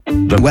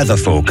The weather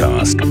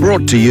forecast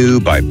brought to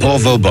you by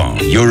Port Vauban,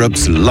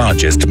 Europe's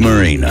largest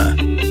marina.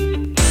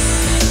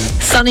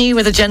 Sunny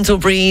with a gentle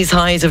breeze,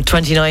 highs of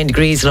 29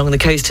 degrees along the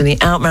coast in the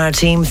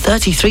Alpes-Maritimes,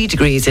 33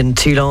 degrees in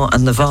Toulon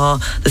and the Var.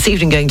 This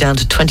evening going down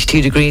to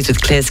 22 degrees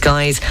with clear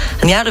skies.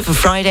 And the outlook for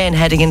Friday and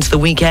heading into the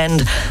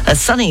weekend,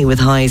 sunny with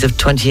highs of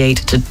 28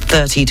 to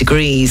 30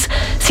 degrees.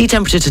 Sea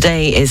temperature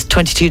today is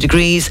 22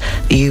 degrees.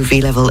 The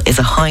UV level is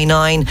a high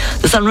 9.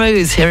 The sun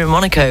rose here in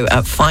Monaco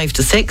at 5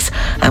 to 6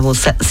 and will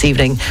set this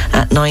evening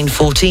at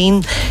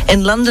 9:14.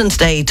 In London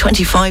today,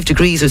 25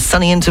 degrees with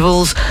sunny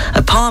intervals.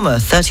 At Palma,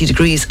 30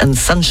 degrees and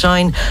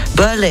sunshine.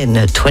 Berlin,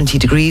 20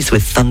 degrees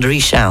with thundery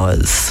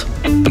showers.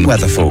 The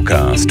weather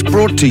forecast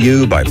brought to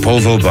you by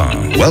Port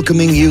Vauban,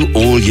 welcoming you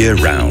all year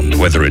round,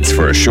 whether it's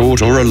for a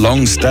short or a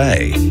long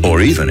stay,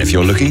 or even if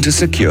you're looking to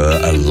secure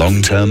a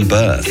long-term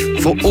berth.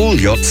 For all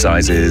yacht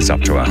sizes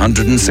up to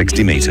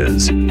 160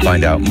 metres.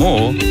 Find out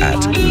more at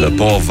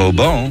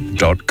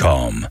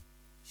leportvauban.com.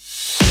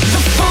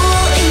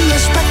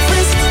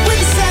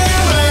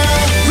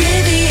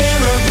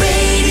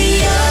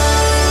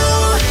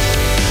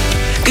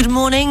 Good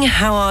morning,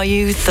 how are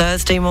you?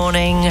 Thursday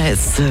morning,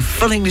 it's the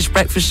Full English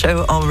Breakfast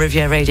Show on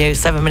Riviera Radio,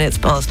 7 minutes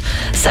past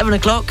 7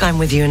 o'clock. I'm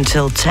with you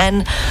until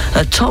 10.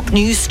 A top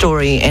news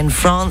story in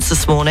France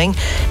this morning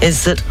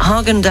is that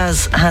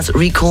Häagen-Dazs has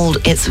recalled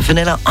its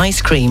vanilla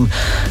ice cream.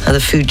 The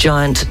food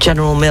giant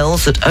General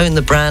Mills that own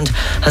the brand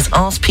has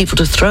asked people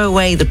to throw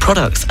away the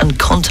products and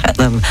contact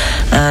them.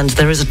 And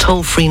there is a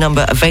toll-free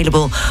number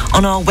available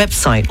on our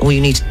website. All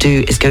you need to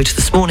do is go to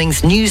this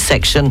morning's news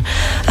section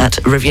at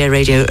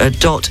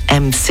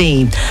rivieradio.mc.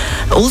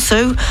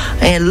 Also,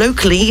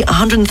 locally,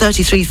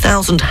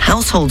 133,000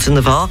 households in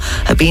the Var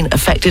have been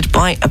affected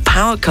by a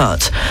power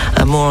cut.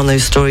 More on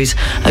those stories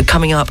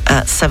coming up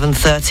at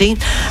 7:30.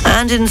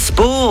 And in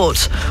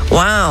sport,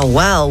 wow,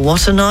 well,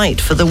 what a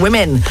night for the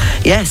women.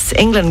 Yes,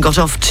 England got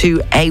off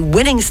to a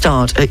winning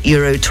start at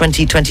Euro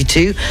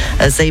 2022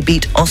 as they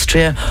beat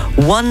Austria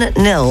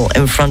 1-0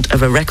 in front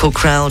of a record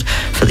crowd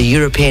for the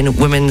European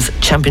Women's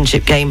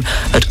Championship game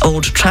at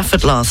Old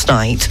Trafford last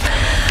night.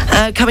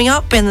 Coming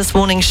up in this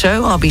morning's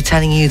show, I'll be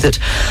telling you that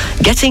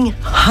getting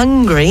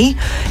hungry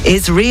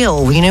is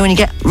real. You know, when you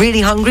get really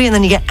hungry and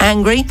then you get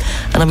angry,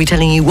 and I'll be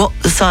telling you what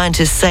the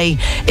scientists say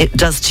it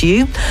does to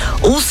you.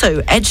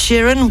 Also, Ed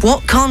Sheeran,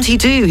 what can't he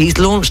do? He's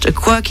launched a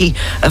quirky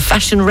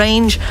fashion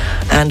range,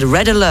 and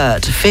Red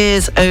Alert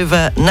fears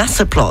over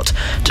NASA plot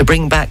to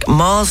bring back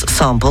Mars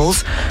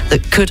samples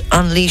that could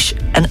unleash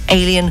an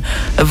alien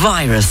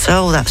virus.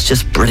 Oh, that's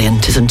just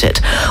brilliant, isn't it?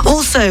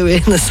 Also,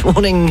 in this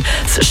morning's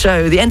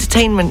show, the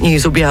entertainment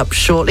news will be up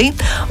shortly.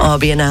 I'll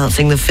be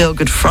announcing the Feel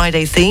Good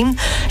Friday theme.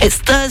 It's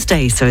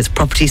Thursday, so it's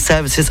property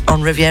services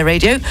on Riviera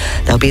Radio.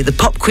 There'll be the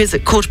pop quiz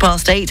at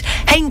 8:15.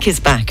 Henk is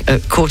back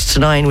at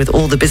 8:45 with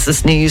all the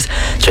business news.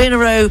 3 in a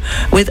row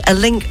with a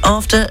link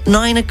after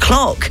 9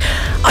 o'clock.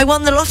 I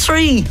won the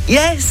lottery.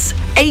 Yes.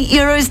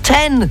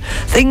 €8.10.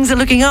 Things are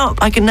looking up.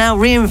 I can now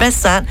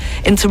reinvest that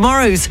in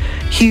tomorrow's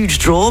huge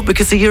draw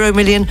because the Euro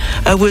Million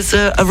was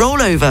a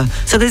rollover.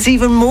 So there's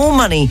even more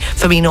money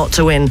for me not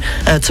to win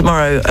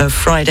tomorrow,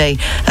 Friday,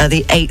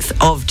 the 8th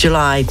of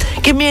July.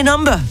 Give me a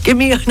number. Give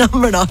me a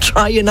number and I'll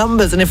try your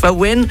numbers. And if I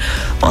win,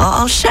 well,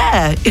 I'll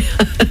share.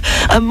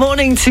 A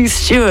morning to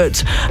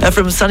Stuart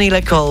from Sunny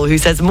Lecole, who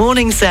says,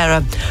 "Morning,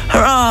 Sarah.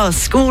 Hurrah,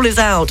 school is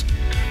out.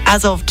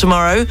 As of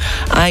tomorrow,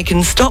 I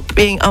can stop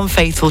being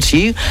unfaithful to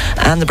you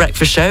and the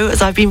breakfast show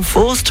as I've been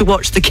forced to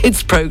watch the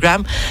kids'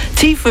 programme.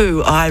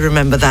 Tifu, I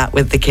remember that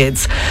with the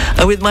kids.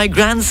 With my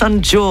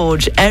grandson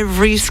George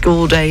every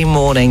school day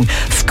morning.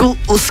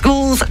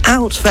 School's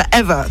out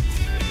forever."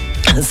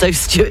 So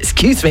Stuart,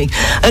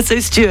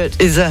 Stuart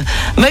is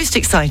most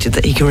excited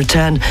that he can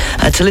return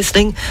to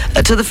listening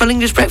to the Full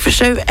English Breakfast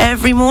Show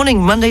every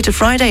morning, Monday to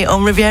Friday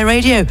on Riviera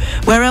Radio.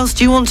 Where else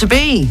do you want to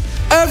be?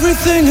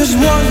 Everything is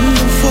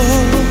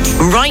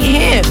wonderful. Right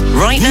here,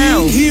 right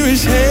now. Being here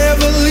is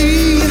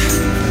heavenly.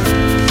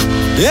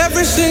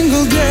 Every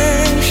single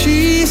day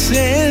she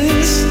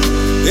sends.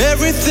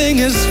 Everything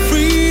is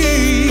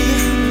free.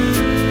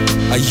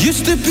 I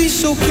used to be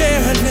so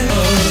careless.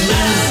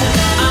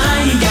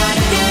 I got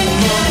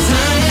more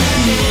time for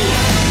you.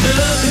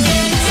 Loving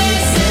you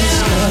takes its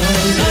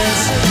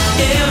colors.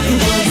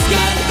 Everyone's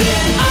got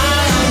their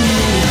eye on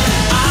you.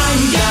 I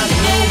got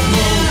no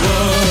more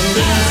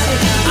worries.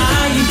 I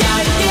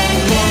got no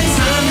more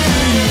time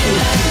for you.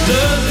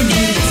 Loving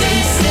you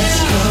takes its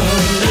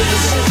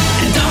colors.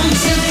 And don't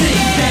you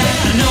think that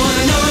I know.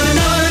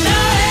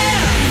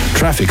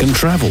 Traffic and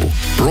travel,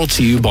 brought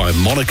to you by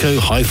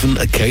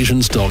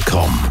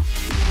Monaco-occasions.com.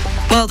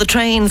 Well, the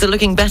trains are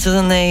looking better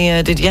than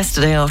they did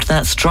yesterday after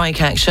that strike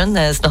action.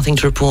 There's nothing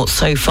to report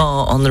so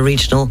far on the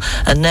regional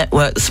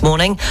network this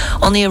morning.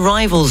 On the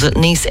arrivals at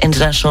Nice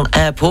International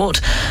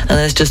Airport,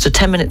 there's just a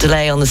 10-minute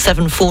delay on the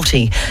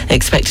 740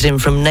 expected in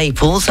from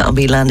Naples. That'll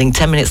be landing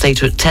 10 minutes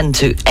later at 10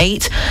 to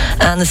 8.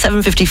 And the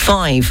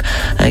 755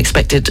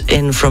 expected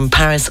in from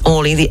Paris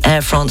Orly, the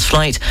Air France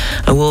flight,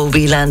 will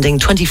be landing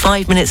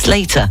 25 minutes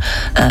later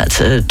at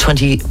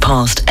 20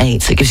 past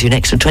 8. So it gives you an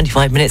extra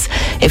 25 minutes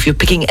if you're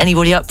picking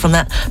anybody up from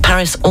that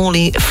Paris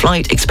Orly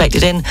flight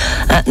expected in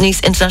at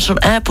Nice International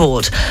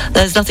Airport.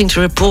 There's nothing to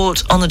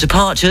report on the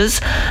departures,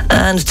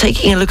 and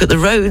taking a look at the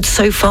roads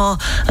so far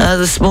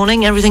this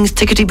morning, everything's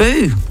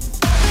tickety-boo.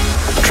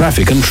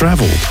 Traffic and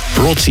travel,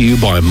 brought to you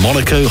by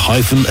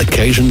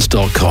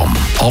Monaco-occasions.com,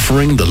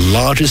 offering the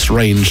largest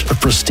range of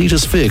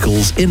prestigious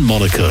vehicles in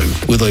Monaco,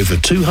 with over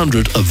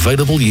 200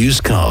 available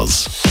used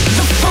cars.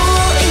 The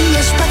Full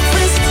English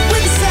Breakfast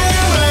with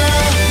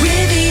Sarah,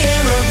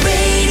 Riviera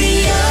Radio.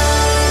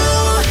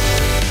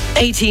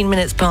 18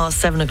 minutes past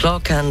 7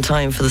 o'clock, and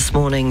time for this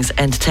morning's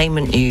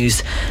entertainment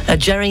news.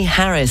 Jerry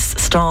Harris,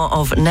 star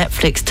of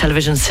Netflix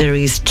television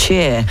series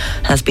Cheer,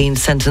 has been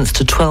sentenced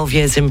to 12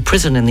 years in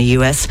prison in the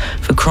US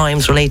for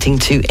crimes relating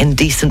to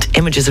indecent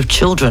images of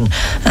children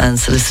and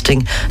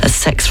soliciting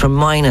sex from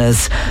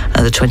minors.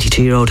 The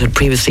 22-year-old had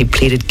previously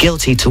pleaded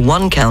guilty to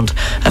one count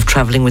of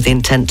travelling with the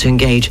intent to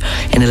engage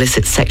in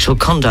illicit sexual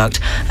conduct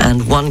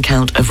and one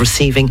count of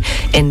receiving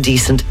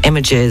indecent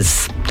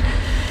images.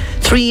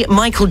 3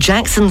 Michael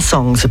Jackson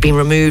songs have been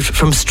removed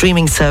from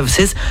streaming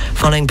services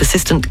following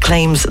persistent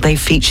claims they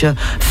feature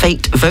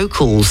faked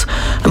vocals.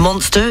 A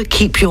Monster,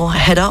 Keep Your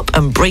Head Up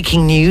and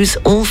Breaking News,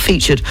 all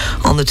featured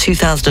on the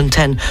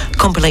 2010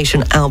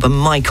 compilation album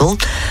Michael.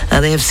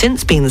 They have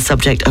since been the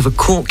subject of a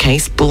court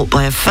case brought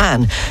by a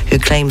fan who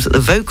claims that the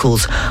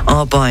vocals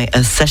are by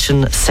a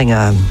session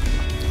singer.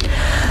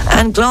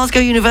 And Glasgow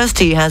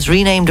University has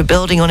renamed a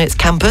building on its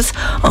campus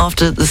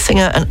after the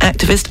singer and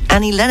activist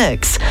Annie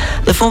Lennox.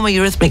 The former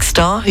Eurythmics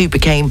star, who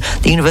became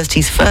the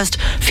university's first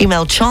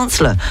female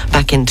chancellor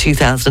back in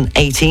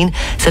 2018,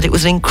 said it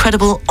was an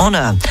incredible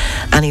honour.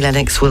 Annie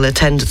Lennox will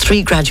attend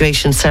 3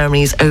 graduation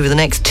ceremonies over the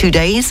next 2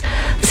 days.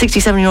 The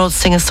 67-year-old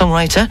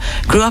singer-songwriter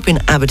grew up in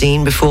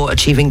Aberdeen before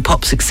achieving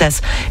pop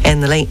success in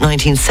the late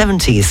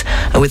 1970s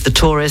with the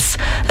Tourists.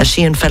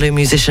 She and fellow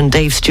musician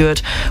Dave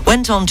Stewart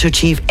went on to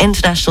achieve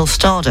international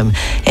stardom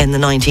in the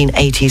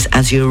 1980s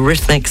as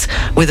Eurythmics,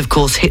 with of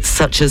course hits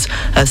such as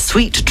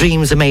Sweet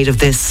Dreams Are Made of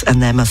This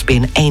and There Must Be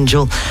an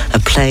Angel,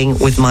 Playing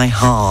With My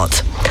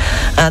Heart.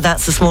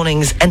 That's this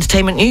morning's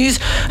entertainment news.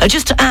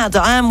 Just to add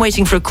that I am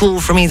waiting for a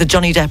call from either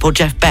Johnny Depp or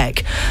Jeff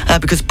Beck,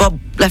 because Bob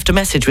left a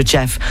message with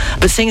Jeff,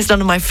 but seeing as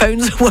none of my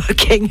phones are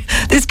working,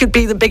 this could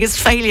be the biggest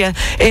failure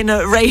in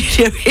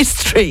radio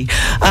history.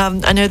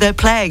 I know they're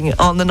playing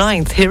on the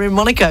 9th here in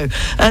Monaco,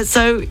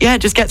 so yeah,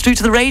 just get through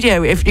to the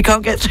radio if you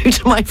can't get through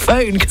to my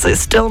phone, because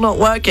it's still not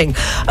working.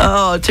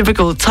 Oh,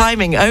 typical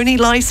timing. Only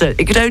Lysa.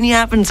 It could only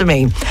happen to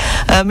me.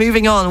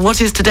 Moving on,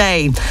 what is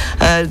today?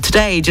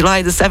 Today,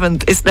 July the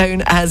 7th, is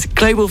known as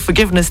Global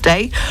Forgiveness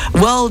Day,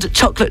 World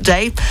Chocolate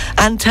Day,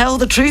 and Tell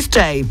the Truth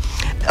Day.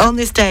 On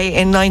this day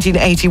in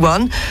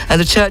 1981,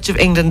 the Church of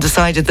England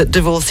decided that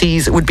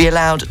divorcees would be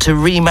allowed to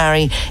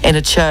remarry in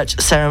a church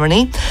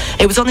ceremony.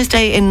 It was on this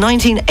day in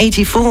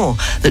 1984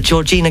 that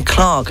Georgina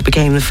Clark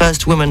became the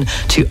first woman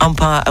to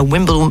umpire a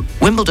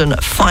Wimbledon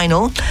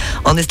final.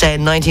 On this day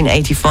in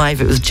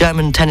 1985, it was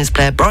German tennis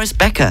player Boris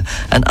Becker,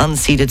 an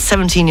unseeded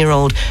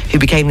 17-year-old, who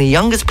became the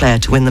youngest player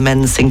to win the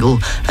men's single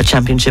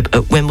championship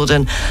at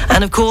Wimbledon.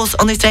 And of course,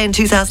 on this day in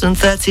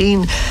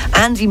 2013,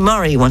 Andy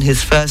Murray won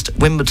his first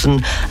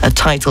Wimbledon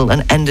title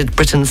and ended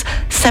Britain's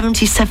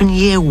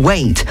 77-year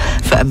wait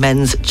for a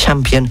men's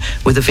champion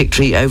with a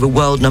victory over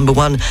world number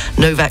 1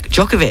 Novak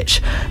Djokovic.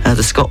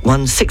 The Scot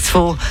won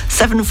 6-4,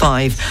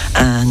 7-5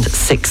 and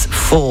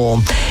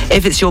 6-4.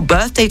 If it's your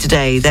birthday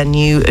today, then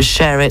you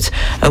share it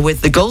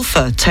with the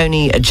golfer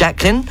Tony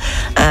Jacklin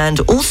and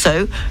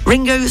also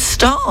Ringo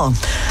Starr.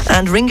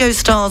 And Ringo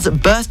Starr's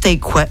birthday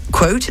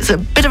quote, it's a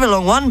bit of a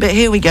long one, but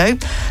here we go.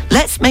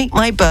 Let's make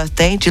my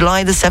birthday,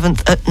 July the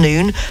 7th at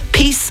noon,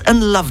 Peace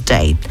and Love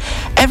Day.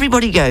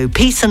 Everybody go,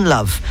 peace and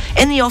love.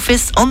 In the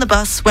office, on the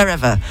bus,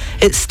 wherever.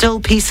 It's still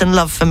peace and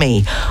love for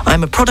me.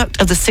 I'm a product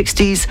of the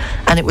 60s,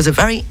 and it was a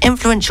very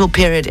influential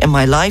period in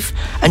my life.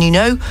 And you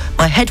know,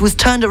 my head was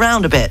turned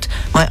around a bit.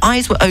 My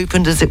eyes were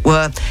opened, as it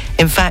were.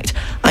 In fact,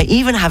 I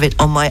even have it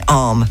on my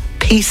arm.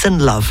 Peace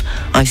and love.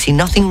 I see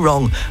nothing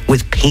wrong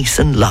with peace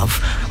and love.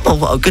 Oh,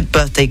 what a good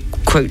birthday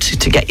quote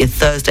to get your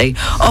Thursday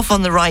off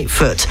on the right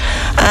foot.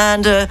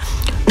 And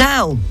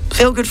now,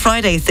 Feel Good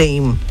Friday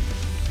theme.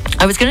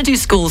 I was going to do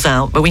Schools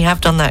Out, but we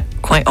have done that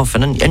quite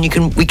often, and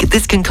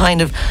this can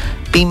kind of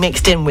be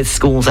mixed in with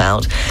School's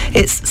Out.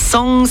 It's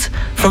songs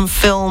from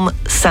film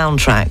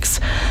soundtracks.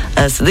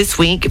 So this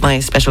week, my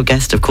special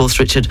guest, of course,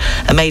 Richard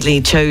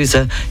Madeley, chose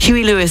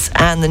Huey Lewis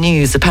and the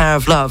News, The Power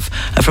of Love,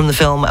 from the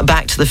film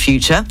Back to the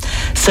Future.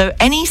 So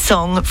any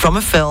song from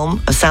a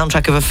film, a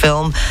soundtrack of a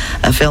film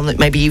that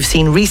maybe you've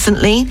seen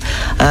recently.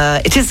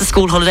 It is the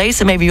school holidays,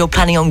 so maybe you're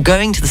planning on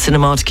going to the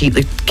cinema to keep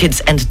the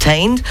kids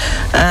entertained.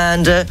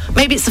 And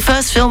maybe it's the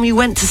first film you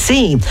went to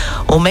see,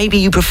 or maybe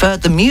you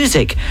preferred the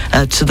music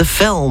to the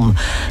film.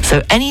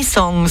 So any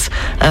songs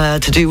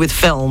to do with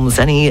films,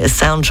 any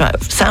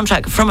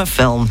soundtrack from a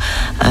film,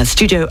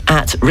 studio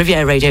at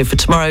Riviera Radio for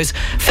tomorrow's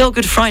Feel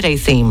Good Friday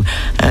theme.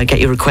 Get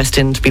your request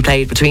in to be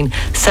played between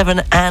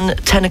 7 and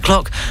 10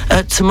 o'clock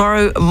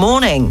tomorrow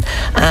morning.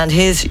 And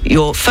here's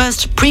your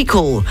first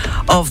pre-call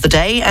of the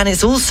day, and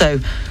it's also,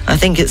 I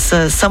think it's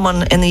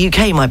someone in the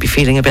UK might be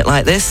feeling a bit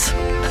like this.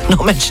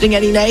 Not mentioning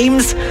any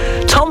names.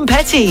 Tom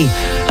Petty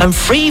and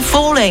Free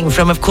Falling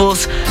from, of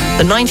course,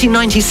 the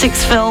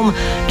 1996 film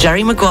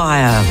Jerry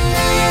Maguire.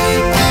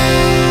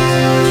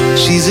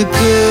 She's a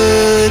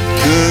good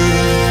girl,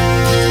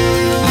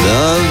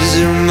 loves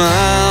her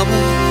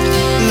mama,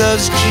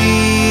 loves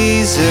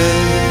Jesus,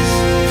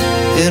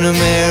 in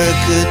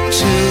America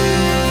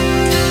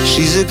too.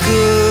 She's a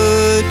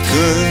good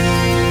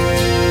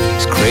girl,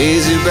 is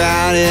crazy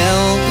about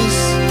Elvis,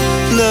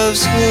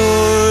 loves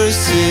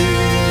horses,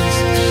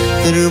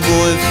 and her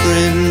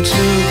boyfriend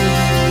too.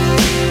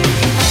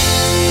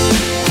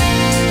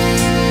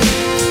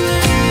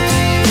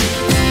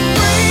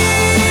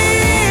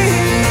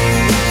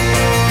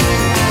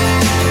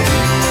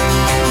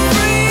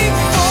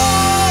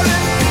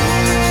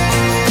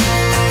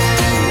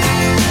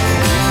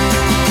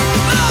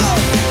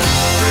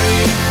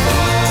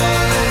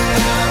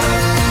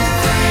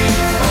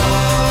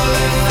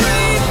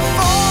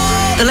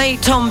 The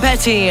late Tom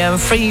Petty and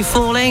Free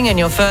Falling, and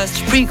your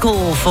first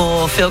pre-call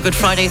for Feel Good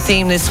Friday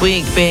theme this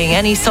week being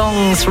any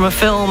songs from a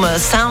film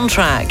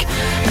soundtrack.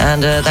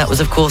 And that was,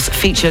 of course,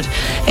 featured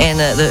in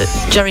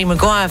the Jerry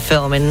Maguire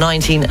film in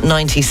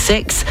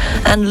 1996.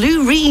 And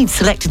Lou Reed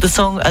selected the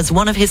song as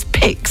one of his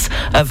picks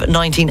of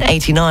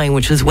 1989,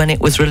 which was when it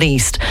was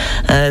released.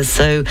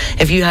 So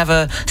if you have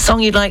a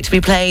song you'd like to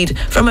be played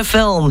from a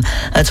film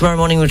tomorrow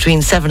morning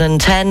between 7 and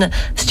 10,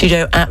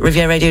 studio at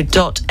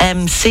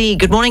rivieradio.mc.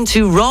 Good morning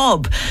to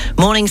Rob.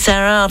 Morning,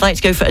 Sarah. I'd like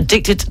to go for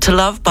Addicted to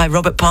Love by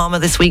Robert Palmer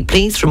this week,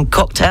 please, from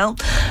Cocktail.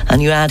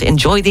 And you add,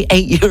 enjoy the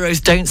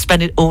 €8, don't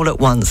spend it all at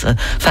once. A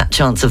fat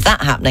chance of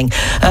that happening.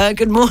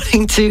 Good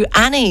morning to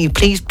Annie.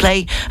 Please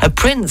play a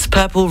Prince,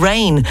 Purple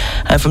Rain,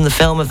 from the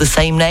film of the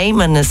same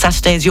name. And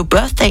Saturday is your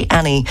birthday,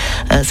 Annie.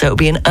 So it'll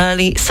be an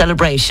early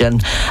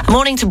celebration.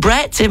 Morning to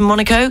Brett in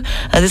Monaco.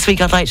 This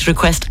week I'd like to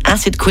request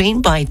Acid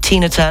Queen by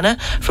Tina Turner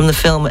from the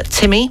film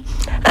Timmy.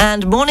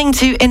 And morning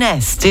to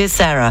Ines. Dear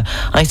Sarah,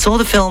 I saw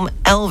the film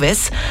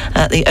Elvis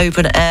at the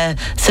open air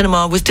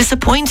cinema, was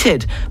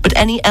disappointed, but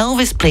any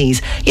Elvis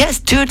please. Yes,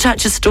 do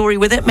attach a story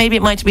with it. Maybe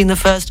it might have been the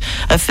first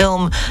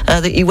film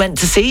that you went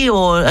to see,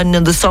 and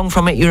the song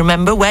from it you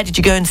remember. Where did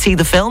you go and see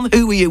the film?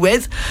 Who were you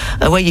with?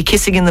 Were you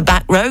kissing in the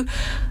back row?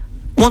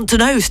 Want to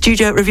know?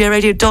 Studio at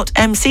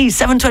rivieradio.mc.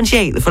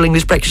 7:28, the Full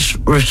English Breakfast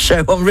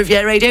Show on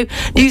Riviera Radio.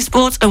 News,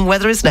 sports and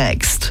weather is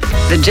next.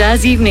 The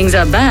jazz evenings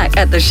are back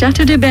at the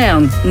Château de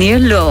Berne, near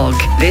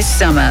Lorgues, this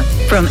summer.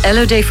 From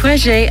Elodie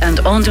Frégé and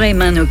André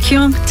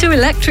Manoukian to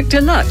Electric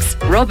Deluxe,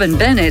 Robin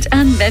Bennett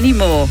and many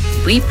more.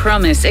 We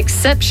promise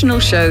exceptional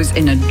shows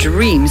in a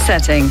dream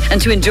setting, and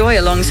to enjoy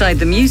alongside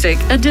the music,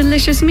 a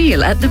delicious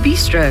meal at the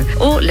Bistro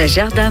or Les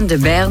Jardins de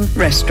Berne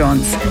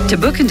restaurants. To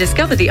book and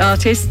discover the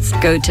artists,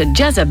 go to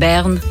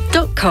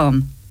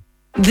jazzaberne.com.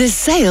 The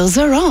sales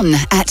are on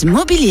at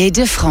Mobilier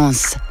de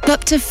France.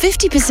 Up to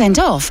 50%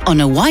 off on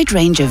a wide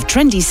range of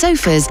trendy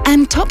sofas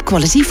and top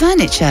quality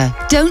furniture.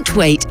 Don't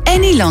wait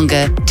any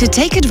longer to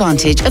take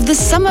advantage of the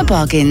summer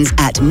bargains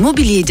at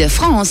Mobilier de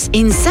France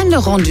in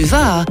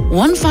Saint-Laurent-du-Var,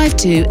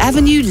 152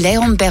 Avenue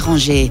Léon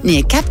Béranger,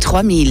 near Cap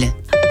 3000.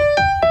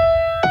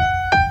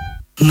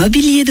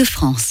 Mobilier de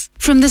France.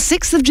 From the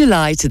 6th of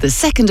July to the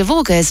 2nd of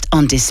August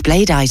on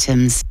displayed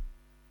items.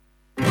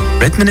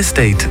 Redman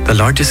Estate, the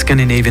largest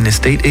Scandinavian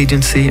estate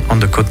agency on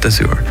the Côte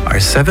d'Azur. Our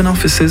 7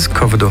 offices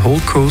cover the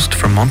whole coast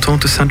from Menton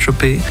to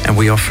Saint-Tropez, and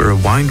we offer a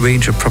wide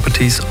range of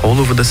properties all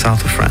over the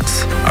south of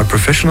France. Our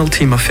professional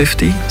team of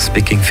 50,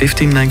 speaking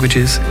 15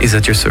 languages, is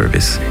at your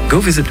service. Go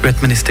visit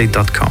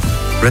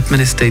redmanestate.com.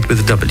 Redman Estate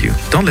with a W.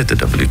 Don't let the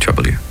W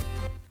trouble you.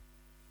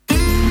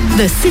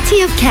 The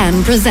City of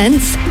Cannes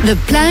presents the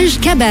Plage,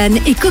 Cabane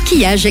et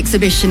Coquillage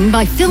exhibition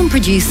by film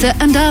producer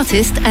and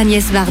artist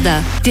Agnès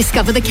Varda.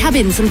 Discover the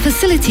cabins and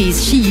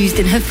facilities she used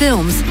in her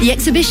films. The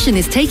exhibition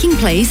is taking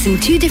place in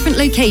 2 different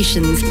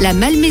locations, La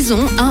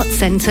Malmaison Art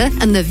Centre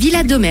and the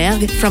Villa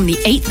d'Omergue, from the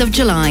 8th of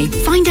July.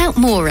 Find out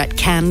more at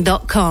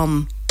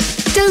cannes.com.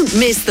 Don't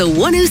miss the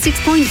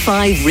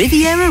 106.5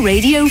 Riviera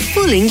Radio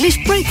Full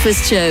English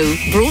Breakfast Show,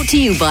 brought to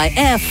you by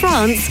Air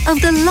France of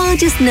the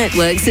largest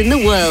networks in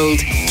the world.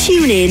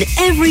 Tune in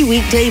every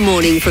weekday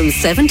morning from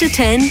 7 to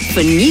 10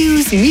 for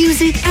news,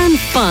 music and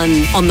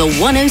fun on the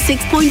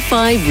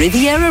 106.5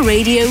 Riviera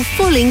Radio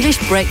Full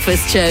English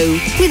Breakfast Show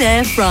with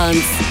Air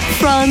France.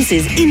 France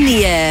is in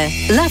the air.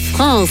 La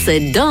France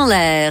est dans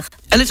l'air.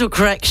 A little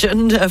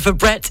correction for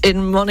Brett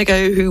in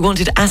Monaco, who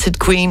wanted Acid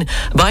Queen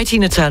by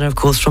Tina Turner, of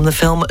course, from the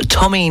film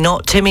Tommy,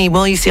 not Timmy.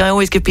 Well, you see, I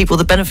always give people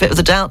the benefit of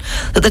the doubt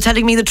that they're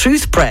telling me the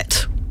truth,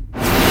 Brett.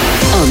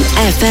 On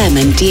FM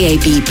and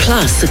DAB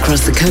Plus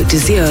across the Côte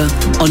d'Azur,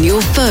 on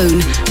your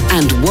phone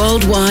and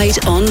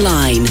worldwide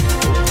online.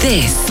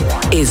 This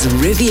is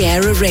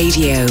Riviera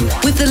Radio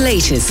with the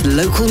latest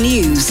local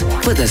news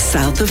for the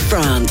south of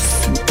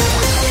France.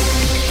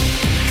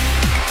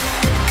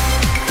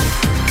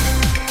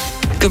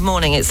 Good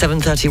morning, it's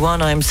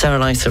 7:31. I'm Sarah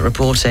Lysett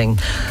reporting.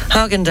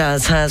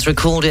 Häagen-Dazs has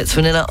recalled its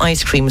vanilla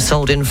ice cream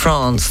sold in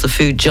France. The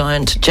food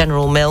giant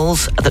General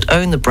Mills, that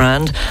own the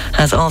brand,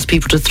 has asked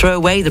people to throw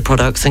away the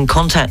products and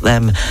contact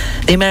them.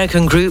 The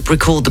American group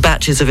recalled the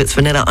batches of its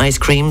vanilla ice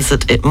creams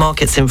that it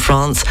markets in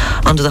France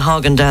under the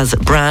Häagen-Dazs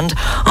brand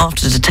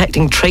after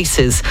detecting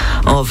traces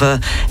of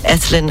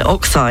ethylene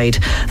oxide,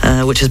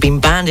 which has been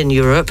banned in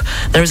Europe.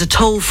 There is a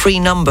toll-free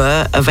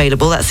number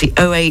available. That's the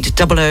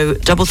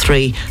 0800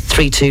 33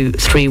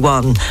 3231.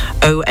 0800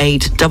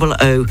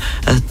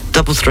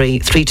 33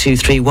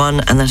 3231,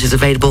 and that is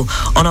available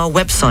on our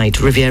website,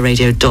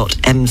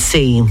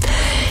 rivieradio.mc.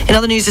 In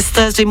other news, this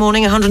Thursday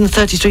morning,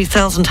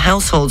 133,000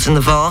 households in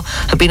the Var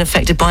have been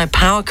affected by a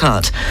power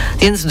cut.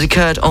 The incident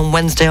occurred on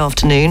Wednesday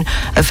afternoon,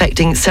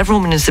 affecting several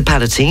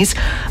municipalities.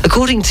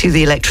 According to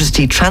the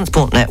Electricity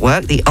Transport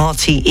Network, the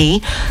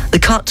RTE, the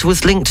cut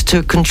was linked to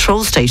a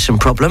control station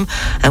problem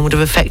and would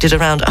have affected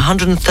around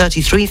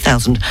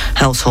 133,000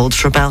 households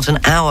for about an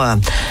hour.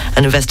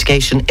 An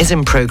investigation is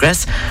in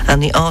progress,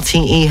 and the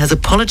RTE has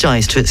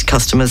apologised to its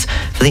customers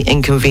for the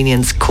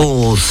inconvenience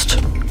caused.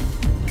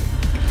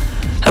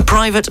 A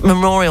private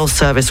memorial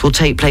service will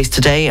take place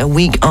today, a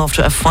week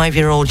after a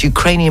 5-year-old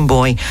Ukrainian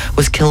boy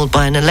was killed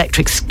by an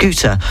electric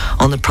scooter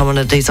on the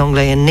Promenade des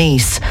Anglais in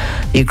Nice.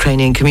 The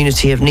Ukrainian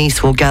community of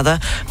Nice will gather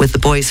with the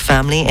boy's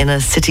family in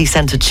a city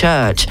centre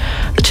church.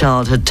 The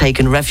child had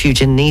taken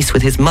refuge in Nice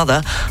with his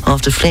mother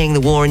after fleeing the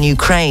war in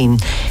Ukraine.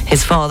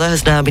 His father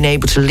has now been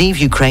able to leave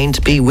Ukraine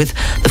to be with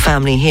the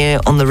family here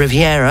on the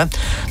Riviera.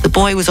 The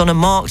boy was on a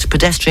marked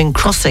pedestrian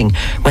crossing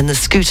when the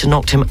scooter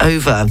knocked him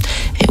over.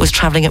 It was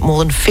travelling at more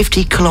than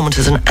 50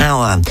 kilometres an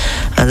hour.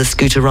 The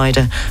scooter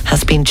rider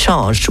has been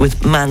charged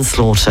with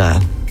manslaughter.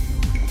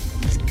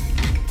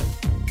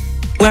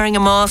 Wearing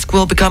a mask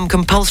will become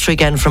compulsory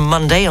again from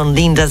Monday on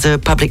Ligne d'Azur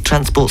public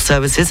transport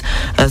services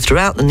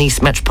throughout the Nice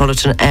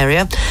metropolitan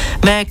area.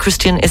 Mayor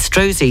Christian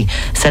Estrosi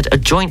said a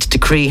joint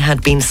decree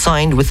had been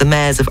signed with the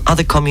mayors of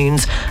other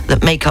communes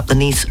that make up the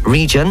Nice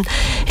region.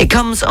 It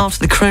comes after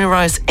the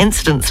coronavirus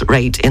incidence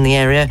rate in the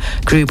area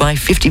grew by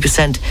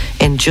 50%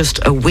 in just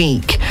a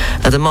week.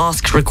 The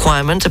mask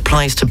requirement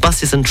applies to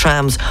buses and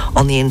trams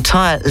on the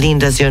entire Ligne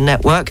d'Azur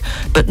network,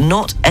 but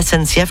not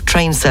SNCF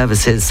train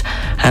services.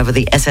 However,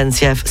 the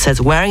SNCF says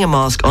wearing a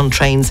mask on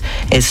trains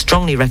is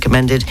strongly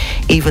recommended,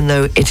 even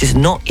though it is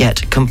not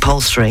yet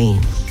compulsory.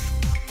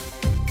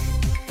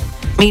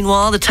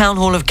 Meanwhile, the Town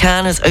Hall of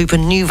Cannes has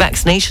opened new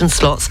vaccination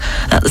slots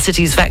at the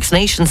city's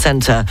vaccination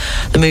centre.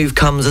 The move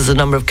comes as the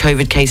number of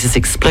COVID cases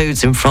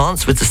explodes in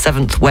France with the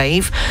 7th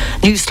wave.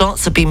 New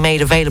slots have been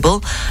made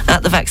available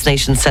at the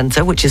vaccination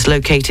centre, which is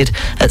located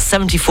at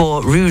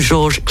 74 Rue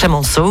Georges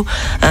Clemenceau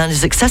and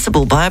is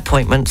accessible by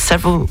appointment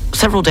several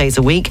days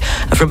a week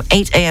from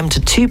 8 a.m.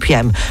 to 2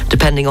 p.m,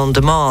 depending on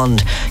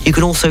demand. You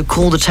can also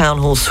call the Town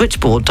Hall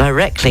switchboard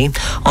directly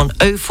on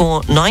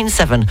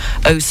 0497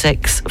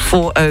 06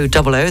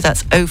 4000.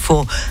 That's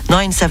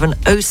 0497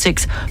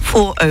 06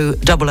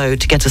 4000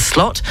 to get a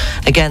slot.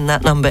 Again,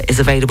 that number is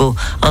available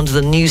under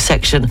the news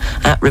section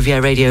at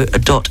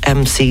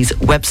rivieradio.mc's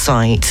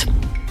website.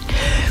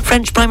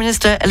 French Prime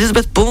Minister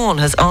Elisabeth Borne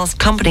has asked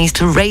companies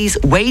to raise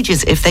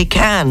wages if they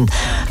can.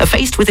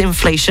 Faced with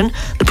inflation,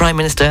 the Prime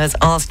Minister has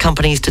asked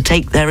companies to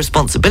take their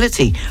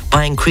responsibility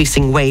by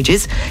increasing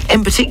wages,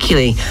 in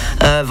particular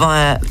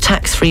via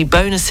tax-free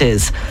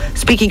bonuses.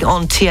 Speaking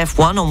on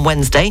TF1 on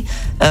Wednesday,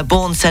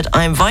 Borne said,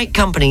 "I invite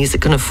companies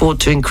that can afford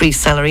to increase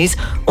salaries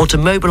or to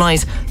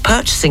mobilise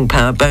purchasing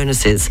power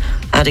bonuses,"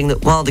 adding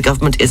that while the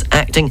government is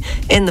acting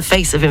in the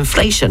face of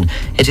inflation,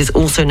 it is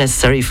also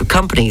necessary for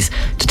companies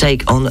to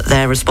take on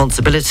their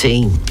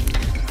responsibility.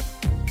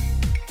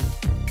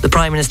 The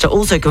Prime Minister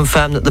also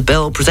confirmed that the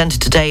bill presented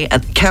today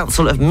at the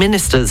Council of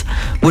Ministers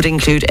would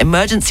include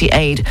emergency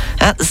aid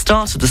at the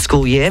start of the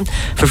school year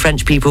for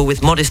French people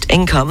with modest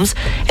incomes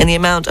in the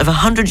amount of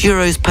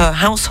 €100 per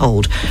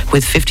household,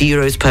 with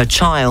 €50 per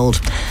child.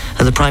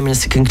 And the Prime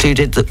Minister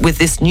concluded that with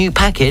this new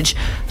package,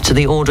 to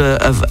the order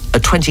of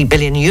 €20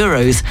 billion,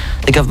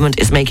 the government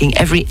is making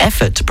every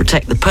effort to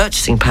protect the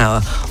purchasing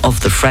power of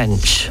the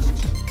French.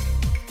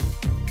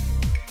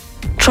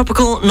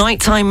 Tropical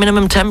nighttime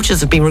minimum temperatures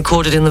have been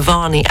recorded in the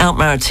Var and the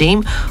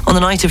Alpes-Maritimes. On the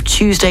night of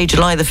Tuesday,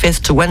 July the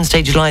 5th to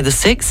Wednesday, July the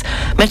 6th,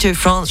 Meteo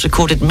France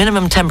recorded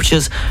minimum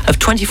temperatures of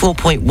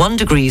 24.1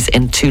 degrees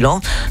in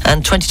Toulon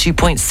and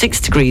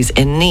 22.6 degrees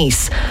in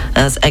Nice,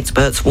 as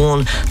experts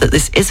warn that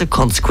this is a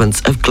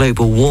consequence of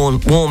global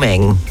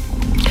warming.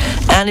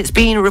 And it's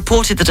been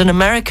reported that an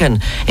American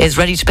is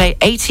ready to pay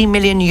 80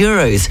 million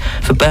euros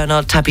for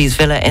Bernard Tapie's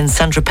villa in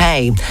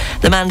Saint-Tropez.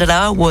 The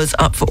Mandala was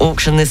up for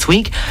auction this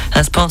week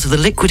as part of the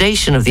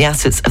liquidation of the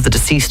assets of the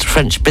deceased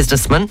French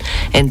businessman,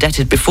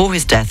 indebted before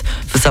his death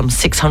for some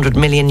 600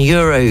 million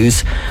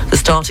euros. The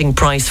starting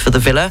price for the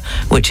villa,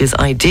 which is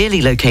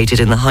ideally located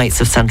in the heights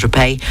of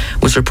Saint-Tropez,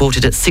 was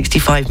reported at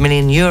 65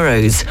 million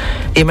euros.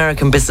 The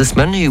American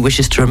businessman, who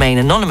wishes to remain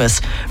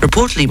anonymous,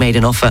 reportedly made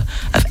an offer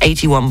of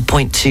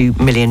 81.2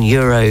 million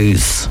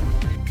euros.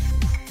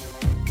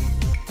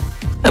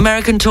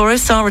 American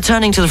tourists are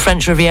returning to the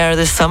French Riviera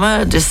this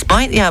summer.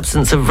 Despite the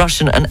absence of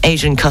Russian and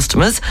Asian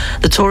customers,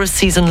 the tourist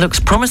season looks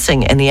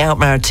promising in the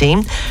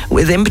Alpes-Maritimes,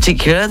 with in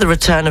particular the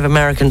return of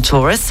American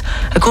tourists.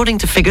 According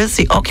to figures,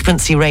 the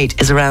occupancy rate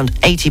is around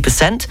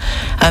 80%.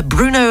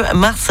 Bruno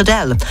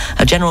Marcedel,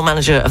 a general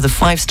manager of the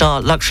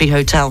five-star luxury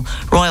hotel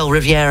Royal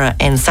Riviera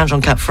in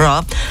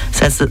Saint-Jean-Cap-Ferrat,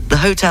 says that the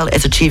hotel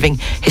is achieving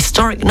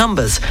historic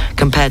numbers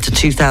compared to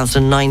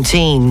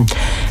 2019.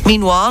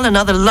 Meanwhile,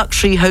 another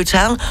luxury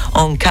hotel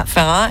on Cap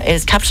Ferrat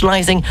is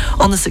capitalising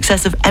on the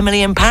success of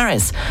Emily in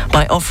Paris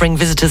by offering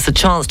visitors the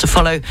chance to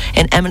follow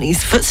in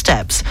Emily's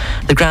footsteps.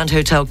 The Grand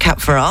Hotel Cap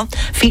Ferrat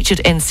featured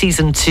in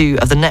season 2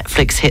 of the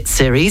Netflix hit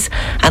series,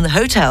 and the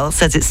hotel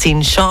says it's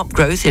seen sharp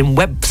growth in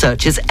web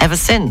searches ever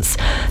since.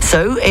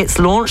 So it's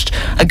launched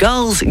a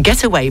girls'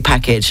 getaway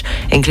package,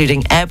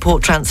 including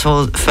airport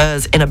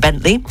transfers in a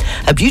Bentley,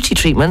 a beauty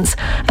treatments,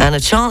 and a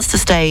chance to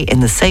stay in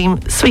the same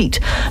suite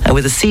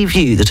with a sea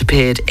view that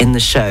appeared in the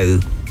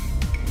show.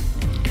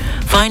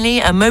 Finally,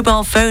 a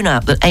mobile phone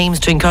app that aims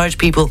to encourage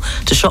people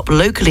to shop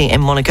locally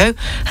in Monaco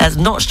has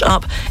notched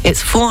up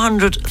its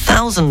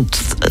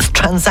 400,000th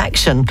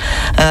transaction.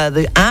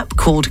 The app,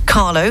 called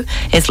Carlo,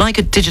 is like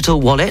a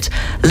digital wallet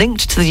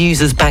linked to the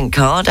user's bank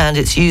card, and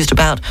it's used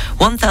about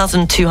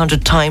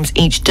 1,200 times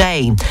each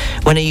day.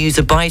 When a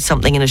user buys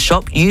something in a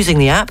shop using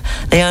the app,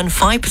 they earn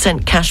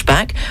 5% cash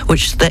back,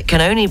 which that can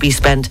only be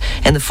spent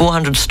in the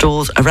 400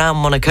 stores around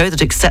Monaco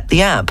that accept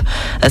the app.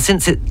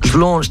 Since it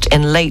launched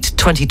in late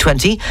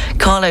 2020,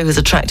 Carlo has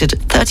attracted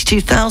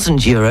 32,000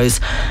 euros,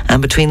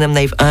 and between them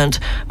they've earned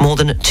more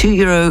than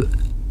 2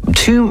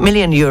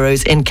 million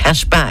euros in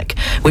cash back,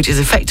 which is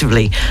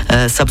effectively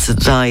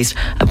subsidised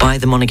by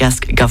the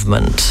Monegasque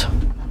government.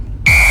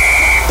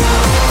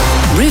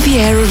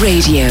 Riviera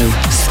Radio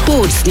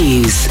Sports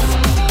News.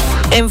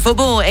 In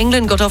football,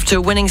 England got off to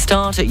a winning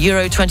start at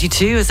Euro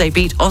 22 as they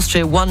beat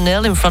Austria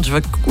 1-0 in front of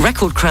a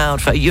record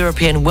crowd for a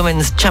European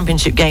Women's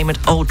Championship game at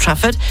Old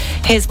Trafford.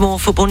 Here's more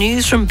football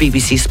news from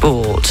BBC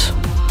Sport.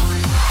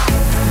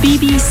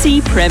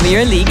 BBC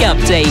Premier League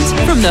update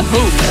from the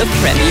home of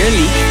Premier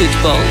League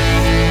football.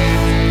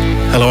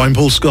 Hello, I'm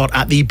Paul Scott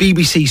at the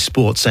BBC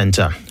Sports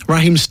Centre.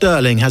 Raheem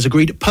Sterling has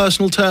agreed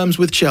personal terms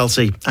with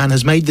Chelsea and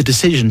has made the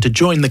decision to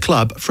join the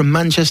club from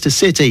Manchester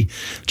City.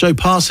 Joe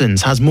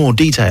Parsons has more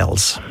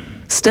details.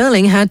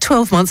 Sterling had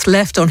 12 months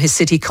left on his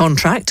City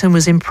contract and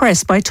was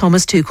impressed by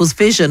Thomas Tuchel's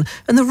vision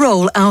and the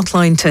role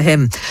outlined to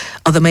him.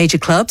 Other major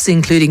clubs,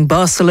 including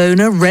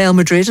Barcelona, Real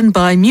Madrid and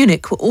Bayern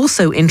Munich, were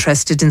also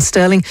interested in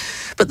Sterling,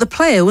 but the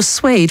player was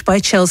swayed by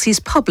Chelsea's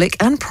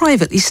public and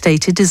privately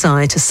stated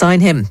desire to sign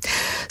him.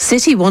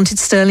 City wanted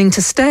Sterling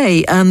to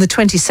stay, and the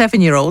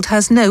 27-year-old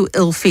has no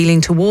ill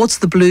feeling towards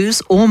the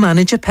Blues or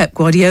manager Pep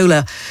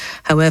Guardiola.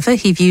 However,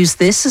 he views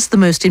this as the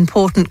most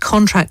important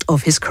contract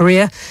of his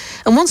career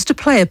and wants to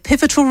play a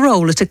pivotal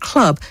role at a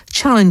club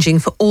challenging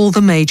for all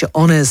the major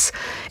honours.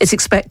 It's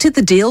expected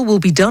the deal will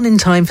be done in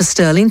time for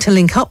Sterling to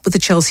link up with the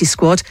Chelsea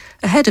squad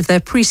ahead of their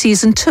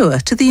pre-season tour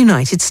to the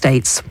United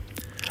States.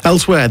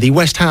 Elsewhere, the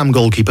West Ham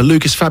goalkeeper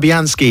Lucas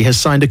Fabianski has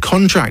signed a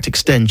contract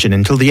extension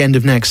until the end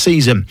of next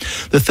season.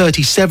 The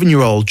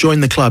 37-year-old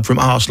joined the club from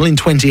Arsenal in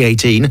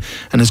 2018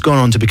 and has gone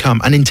on to become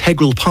an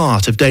integral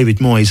part of David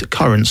Moyes'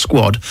 current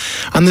squad.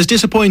 And there's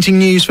disappointing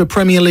news for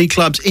Premier League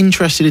clubs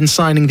interested in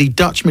signing the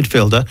Dutch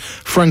midfielder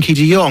Frenkie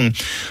de Jong.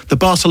 The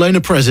Barcelona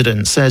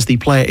president says the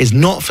player is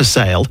not for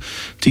sale.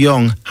 De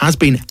Jong has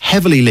been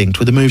heavily linked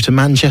with a move to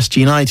Manchester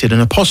United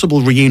and a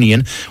possible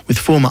reunion with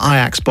former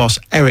Ajax boss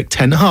Erik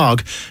ten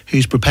Hag,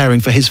 who's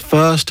preparing for his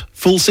first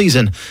full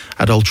season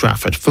at Old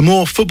Trafford. For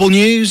more football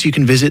news, you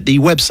can visit the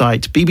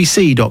website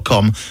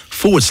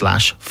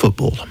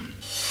bbc.com/football.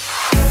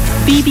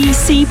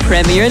 BBC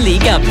Premier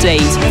League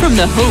update from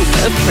the home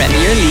of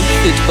Premier League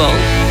football.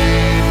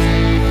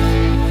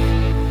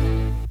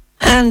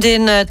 And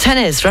in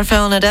tennis,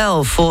 Rafael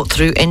Nadal fought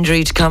through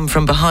injury to come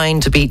from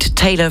behind to beat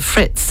Taylor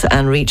Fritz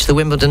and reach the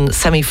Wimbledon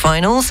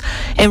semi-finals.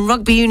 In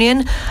rugby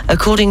union,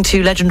 according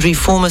to legendary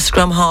former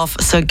scrum half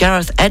Sir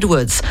Gareth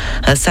Edwards,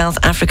 South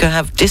Africa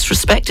have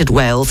disrespected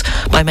Wales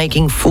by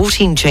making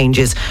 14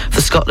 changes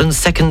for Scotland's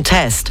second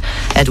test.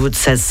 Edwards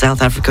says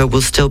South Africa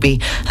will still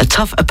be a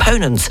tough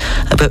opponent,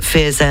 but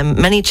fears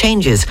many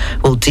changes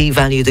will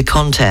devalue the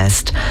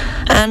contest.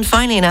 And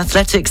finally, in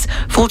athletics,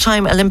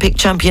 four-time Olympic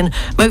champion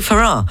Mo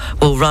Farah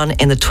will run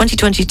in the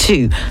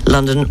 2022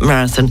 London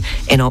Marathon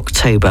in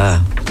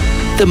October.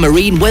 The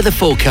Marine Weather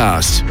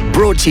Forecast,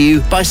 brought to you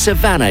by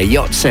Savannah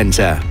Yacht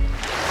Centre.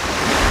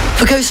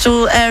 For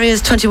coastal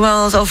areas 20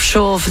 miles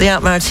offshore for the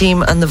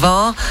Outmaritime and the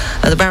VAR,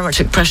 the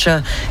barometric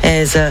pressure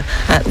is at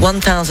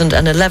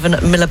 1,011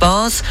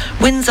 millibars.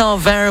 Winds are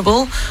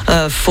variable,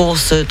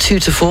 force 2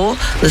 to 4.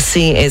 The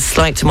sea is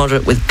slight to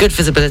moderate with good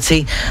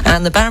visibility,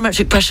 and the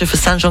barometric pressure for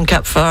Saint Jean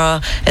Cap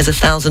Ferrat is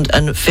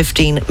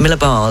 1,015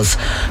 millibars.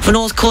 For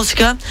North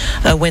Corsica,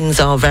 winds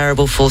are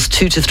variable, force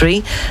 2 to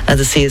 3.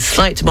 The sea is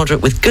slight to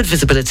moderate with good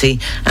visibility,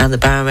 and the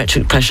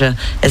barometric pressure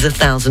is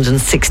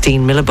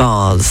 1,016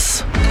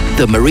 millibars.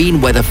 The Marine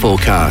Weather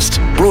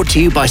Forecast, brought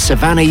to you by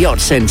Savannah Yacht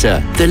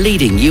Centre, the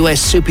leading US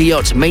super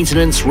yacht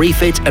maintenance,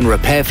 refit and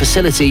repair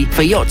facility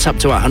for yachts up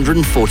to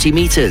 140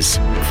 metres.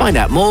 Find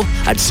out more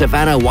at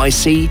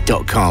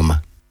savannahyc.com.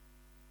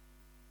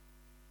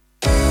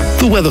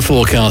 The weather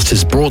forecast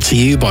is brought to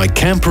you by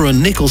Camper &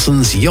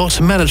 Nicholson's Yacht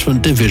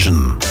Management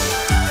Division.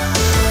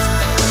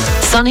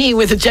 Sunny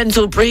with a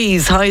gentle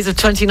breeze, highs of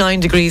 29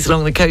 degrees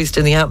along the coast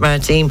in the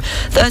Outmaritime,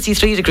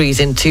 33 degrees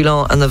in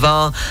Toulon and the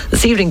Var.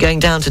 This evening going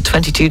down to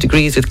 22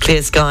 degrees with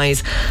clear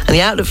skies. And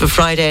the outlook for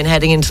Friday and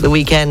heading into the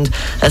weekend,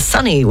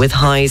 sunny with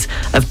highs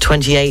of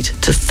 28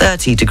 to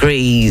 30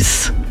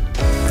 degrees.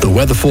 The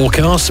weather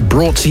forecast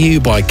brought to you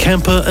by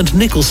Camper &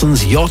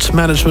 Nicholson's Yacht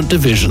Management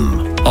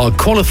Division. Our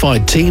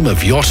qualified team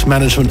of yacht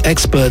management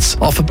experts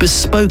offer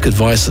bespoke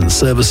advice and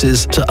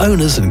services to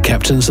owners and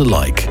captains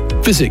alike.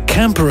 Visit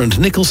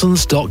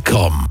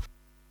camperandnicholsons.com.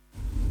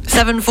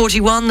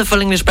 7:41, the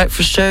Full English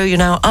Breakfast Show. You're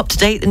now up to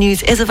date. The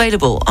news is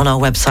available on our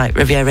website,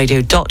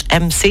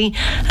 rivieradio.mc,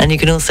 and you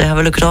can also have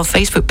a look at our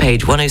Facebook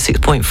page,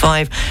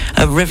 106.5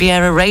 of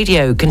Riviera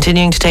Radio.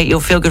 Continuing to take your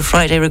Feel Good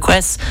Friday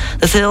requests.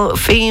 The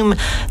theme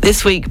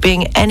this week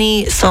being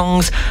any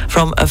songs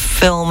from a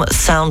film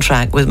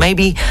soundtrack, with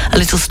maybe a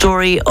little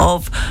story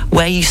of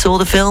where you saw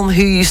the film,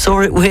 who you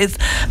saw it with.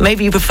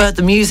 Maybe you preferred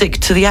the music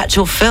to the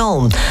actual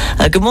film.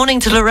 Good morning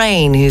to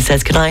Lorraine, who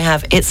says, can I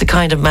have It's a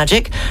Kind of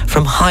Magic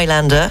from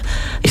Highlander?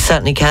 You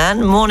certainly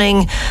can.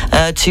 Morning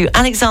to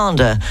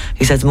Alexander,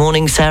 who says,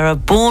 morning Sarah,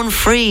 Born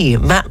Free,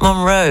 Matt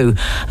Monroe.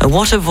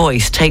 What a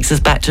voice, takes us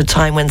back to a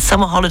time when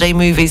summer holiday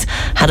movies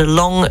had a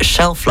long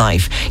shelf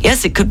life.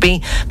 Yes, it could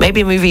be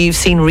maybe a movie you've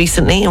seen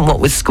recently, and what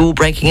with school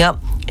breaking up,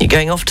 you're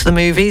going off to the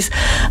movies.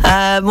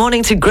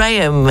 Morning to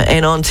Graham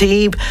in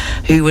Antibes,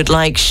 who would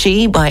like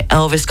She by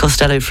Elvis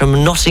Costello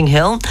from Notting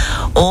Hill,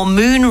 or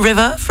Moon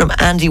River from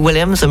Andy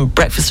Williams and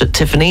Breakfast at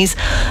Tiffany's,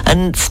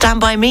 and Stand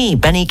By Me,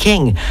 Benny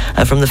King,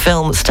 from the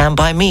film Stand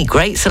By Me.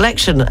 Great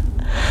selection.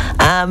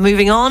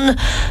 Moving on,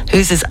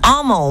 who says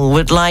Armand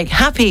would like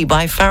Happy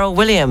by Pharrell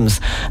Williams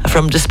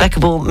from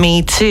Despicable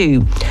Me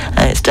Too.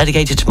 It's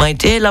dedicated to my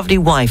dear lovely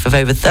wife of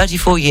over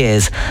 34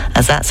 years,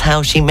 as that's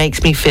how she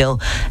makes me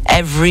feel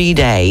every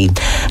day.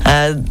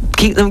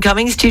 Keep them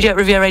coming. Studio at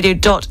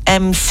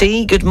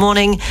rivieradio.mc. Good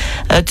morning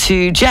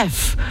to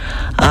Jeff.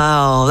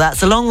 Oh,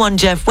 that's a long one,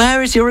 Jeff.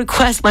 Where is your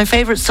request? My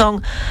favourite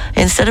song,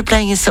 instead of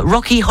playing his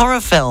Rocky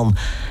Horror film,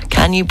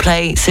 can you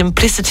play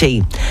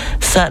Simplicity?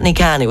 Certainly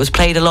can. It was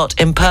played a lot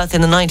in Perth in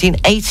the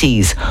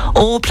 1980s.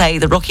 Or play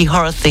the Rocky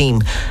Horror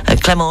theme.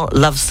 Clement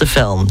loves the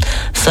film.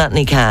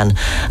 Certainly can.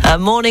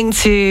 Morning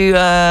to...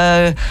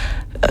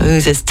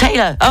 who's this?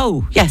 Taylor.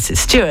 Oh, yes,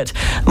 it's Stuart.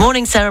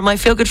 Morning, Sarah. My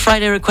Feel Good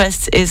Friday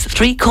request is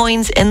 3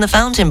 Coins in the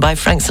Fountain by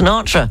Frank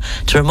Sinatra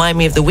to remind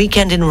me of the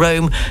weekend in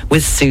Rome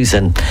with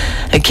Susan.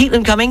 Keep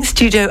them coming.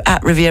 Studio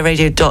at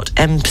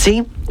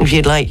rivieradio.mc if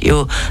you'd like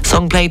your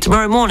song played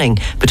tomorrow morning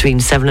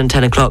between 7 and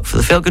 10 o'clock for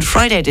the Feel Good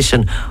Friday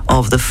edition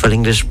of the Full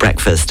English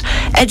Breakfast.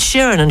 Ed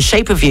Sheeran and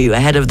Shape of You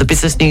ahead of the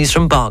business news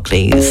from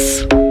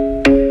Barclays.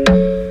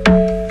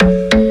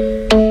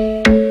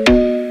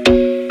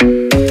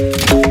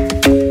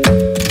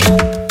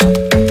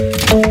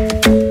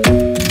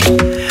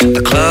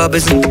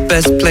 Isn't the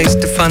best place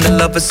to find the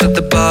lovers, so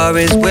the bar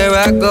is where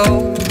I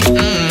go.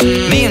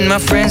 Me and my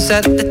friends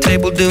at the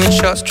table doing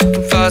shots,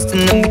 tripping fast,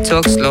 and then we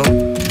talk slow.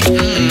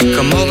 And you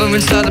come over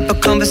and start up a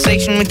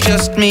conversation with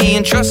just me,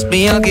 and trust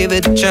me, I'll give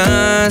it a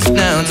chance.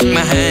 Now take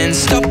my hand,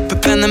 stop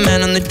it, and the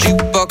man on the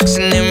jukebox,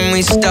 and then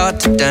we start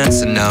to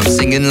dance. And now I'm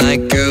singing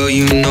like, girl,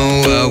 you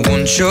know I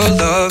want your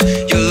love.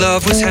 Your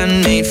love was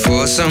handmade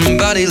for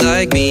somebody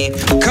like me.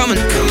 Come on,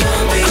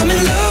 baby, I'm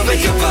in love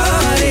with your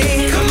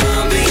body. Come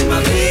on, be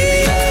my baby.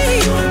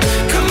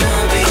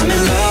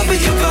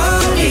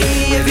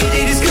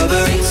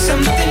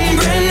 Something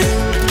brand new.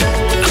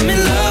 I'm in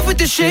love with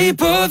the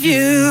shape of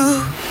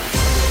you.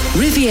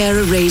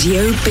 Riviera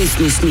Radio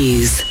Business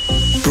News.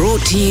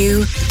 Brought to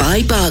you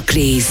by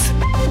Barclays.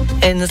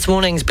 In this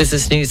morning's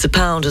business news, the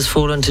pound has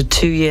fallen to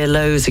two-year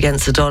lows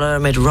against the dollar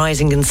amid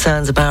rising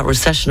concerns about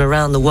recession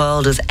around the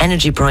world as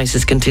energy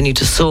prices continue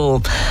to soar.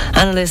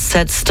 Analysts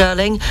said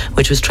sterling,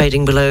 which was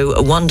trading below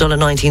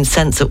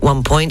 $1.19 at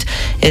one point,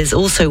 is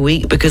also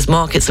weak because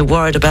markets are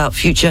worried about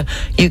future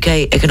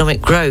UK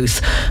economic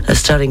growth.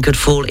 Sterling could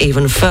fall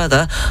even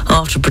further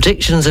after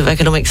predictions of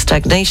economic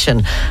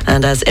stagnation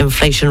and as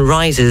inflation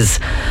rises.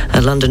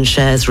 London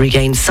shares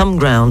regained some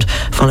ground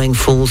following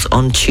falls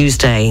on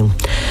Tuesday.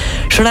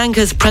 Sri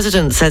Lanka's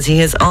president says he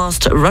has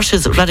asked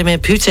Russia's Vladimir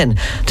Putin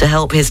to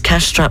help his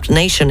cash-strapped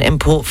nation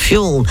import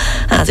fuel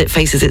as it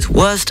faces its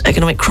worst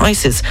economic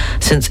crisis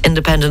since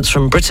independence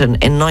from Britain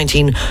in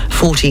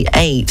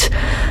 1948.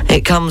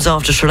 It comes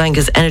after Sri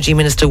Lanka's energy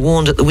minister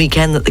warned at the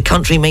weekend that the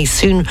country may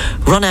soon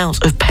run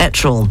out of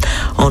petrol.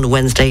 On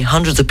Wednesday,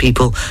 hundreds of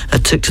people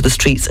took to the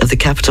streets of the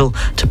capital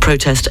to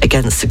protest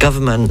against the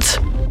government.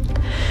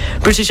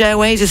 British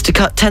Airways is to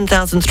cut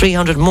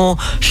 10,300 more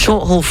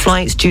short-haul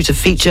flights due to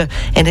feature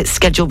in its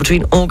schedule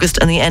between August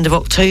and the end of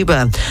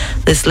October.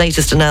 This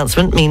latest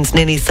announcement means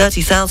nearly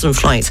 30,000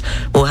 flights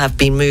will have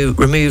been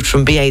removed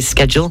from BA's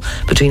schedule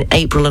between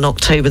April and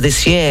October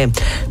this year.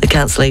 The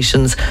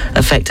cancellations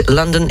affect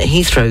London,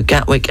 Heathrow,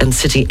 Gatwick and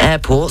City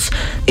airports.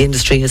 The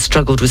industry has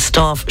struggled with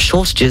staff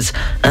shortages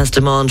as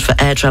demand for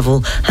air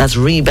travel has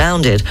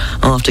rebounded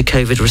after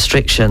COVID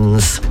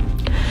restrictions.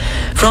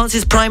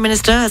 France's Prime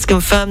Minister has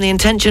confirmed the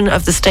intention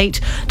of the state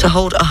to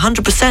hold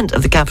 100%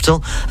 of the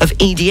capital of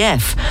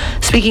EDF.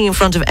 Speaking in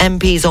front of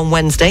MPs on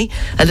Wednesday,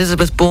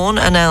 Elizabeth Bourne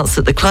announced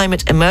that the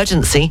climate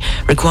emergency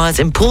requires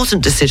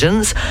important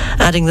decisions,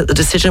 adding that the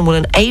decision will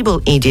enable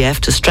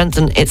EDF to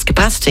strengthen its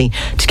capacity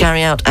to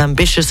carry out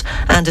ambitious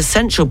and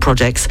essential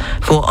projects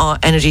for our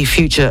energy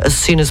future as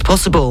soon as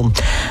possible.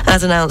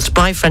 As announced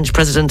by French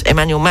President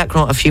Emmanuel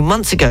Macron a few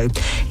months ago,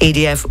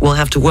 EDF will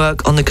have to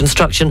work on the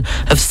construction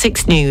of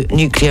 6 new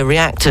nuclear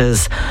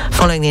reactors.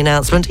 Following the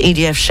announcement,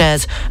 EDF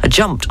shares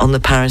jumped on the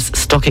Paris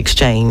Stock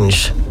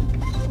Exchange.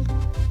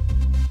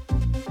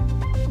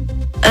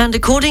 And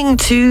according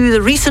to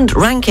the recent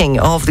ranking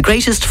of the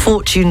greatest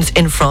fortunes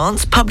in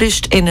France,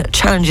 published in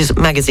Challenges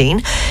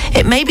magazine,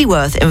 it may be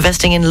worth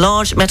investing in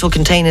large metal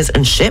containers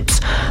and ships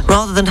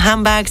rather than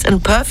handbags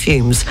and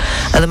perfumes.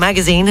 The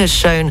magazine has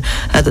shown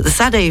that the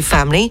Sade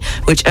family,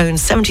 which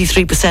owns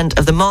 73%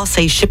 of the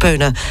Marseille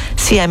shipowner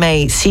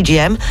CMA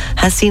CGM,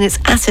 has seen its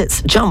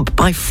assets jump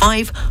by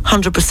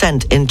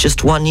 500% in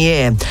just 1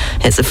 year.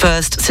 It's the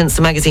first since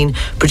the magazine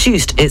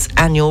produced its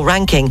annual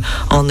ranking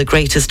on the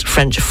greatest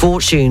French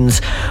fortunes.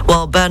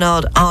 While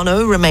Bernard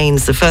Arnault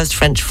remains the first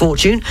French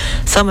fortune,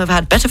 some have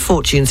had better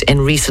fortunes in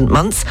recent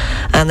months,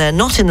 and they're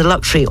not in the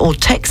luxury or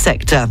tech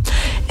sector.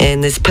 In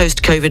this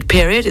post-COVID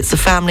period, it's the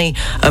family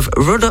of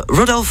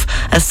Rodolphe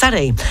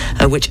Sade,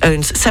 which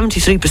owns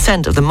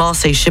 73% of the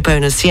Marseille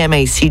shipowner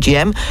CMA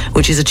CGM,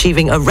 which is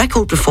achieving a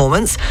record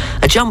performance,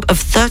 a jump of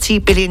 30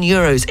 billion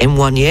euros in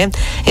 1 year.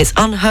 It's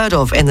unheard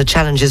of in the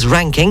Challenges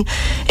ranking.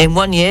 In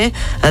 1 year,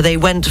 they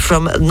went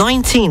from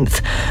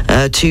 19th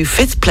to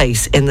 5th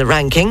place in the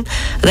ranking.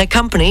 Their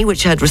company,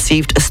 which had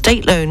received a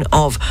state loan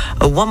of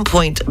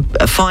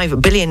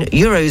 1.5 billion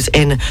euros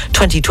in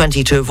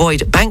 2020 to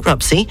avoid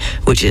bankruptcy,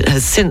 which it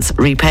has since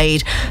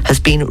repaid, has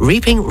been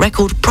reaping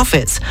record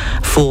profits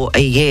for a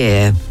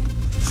year.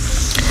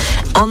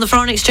 On the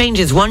foreign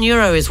exchanges,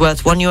 €1 is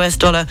worth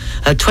 $1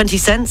 20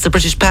 cents. The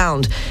British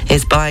pound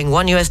is buying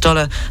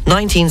 $1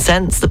 19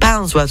 cents. The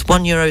pound's worth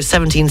 €1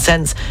 17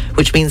 cents,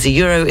 which means the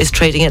euro is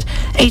trading at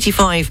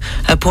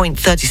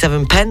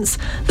 85.37 pence.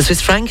 The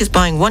Swiss franc is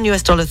buying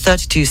 $1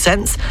 32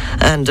 cents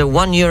and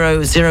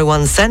 €1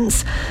 01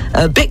 cents.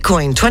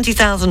 Bitcoin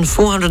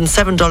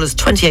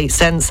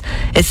 $20,407.28.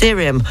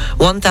 Ethereum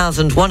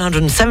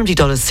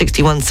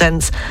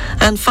 $1,170.61.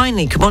 And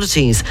finally,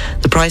 commodities.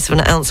 The price of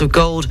an ounce of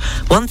gold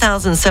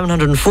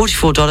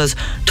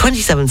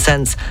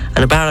 $1,744.27,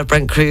 and a barrel of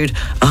Brent crude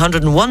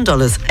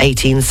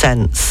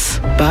 $101.18.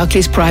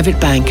 Barclays Private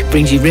Bank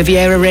brings you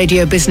Riviera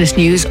Radio Business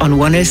News on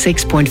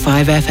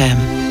 106.5 FM.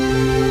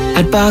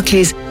 At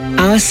Barclays,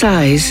 our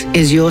size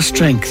is your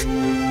strength,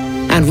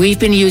 and we've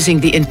been using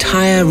the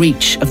entire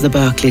reach of the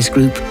Barclays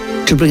Group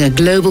to bring a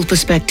global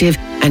perspective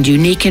and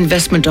unique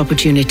investment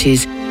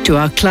opportunities to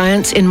our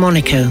clients in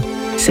Monaco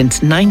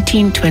since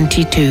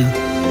 1922.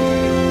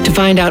 To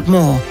find out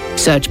more,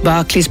 search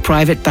Barclays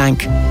Private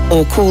Bank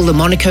or call the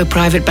Monaco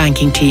Private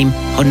Banking team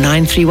on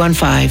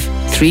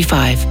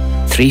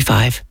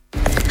 9315-3535.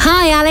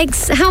 Hi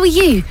Alex, how are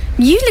you?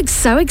 You look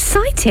so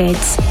excited.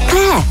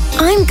 Claire,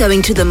 I'm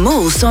going to the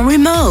Mall Saint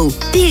Remo,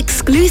 the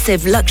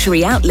exclusive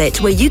luxury outlet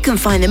where you can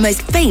find the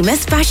most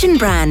famous fashion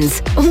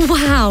brands.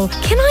 Wow,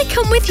 can I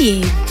come with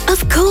you?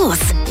 Of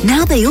course.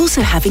 Now they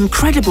also have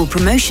incredible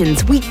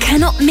promotions. We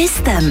cannot miss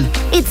them.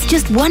 It's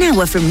just 1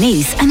 hour from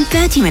Nice and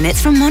 30 minutes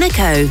from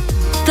Monaco.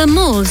 The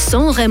Mall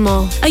Saint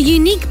Remo, a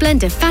unique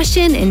blend of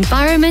fashion,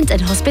 environment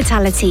and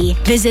hospitality.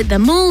 Visit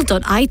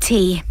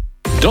themall.it.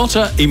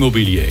 Dotter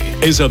Immobilier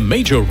is a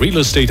major real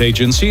estate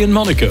agency in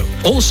Monaco,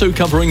 also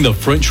covering the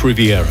French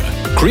Riviera.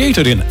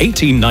 Created in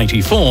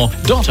 1894,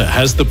 Dotter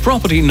has the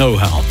property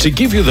know-how to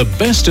give you the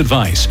best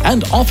advice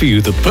and offer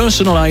you the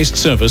personalized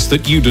service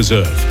that you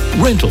deserve.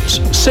 Rentals,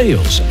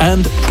 sales,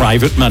 and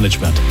private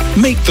management.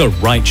 Make the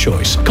right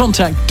choice.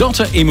 Contact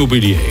Dotter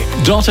Immobilier.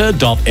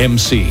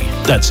 Dotter.mc.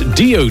 That's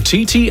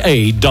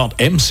DOTTA.mc.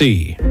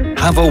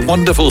 Have a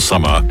wonderful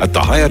summer at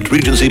the Hyatt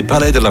Regency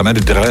Palais de la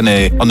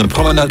Méditerranée on the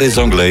Promenade des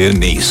Anglais in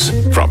Nice.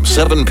 From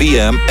 7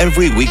 p.m.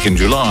 every week in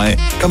July,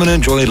 come and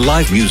enjoy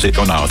live music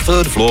on our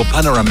third floor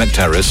panoramic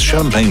terrace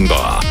champagne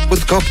bar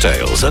with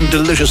cocktails and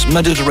delicious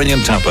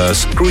Mediterranean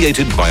tapas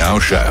created by our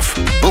chef.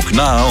 Book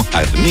now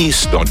at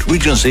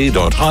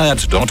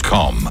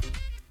nice.regency.hyatt.com.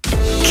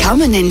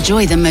 Come and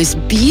enjoy the most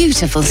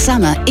beautiful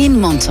summer in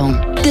Menton.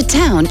 The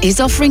town is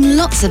offering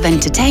lots of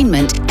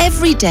entertainment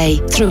every day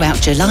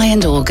throughout July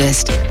and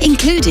August,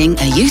 including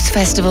a youth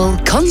festival,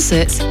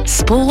 concerts,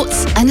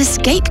 sports, an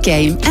escape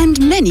game,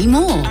 and many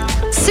more.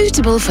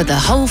 Suitable for the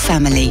whole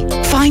family.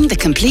 Find the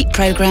complete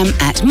program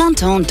at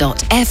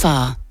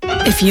menton.fr.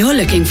 If you're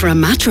looking for a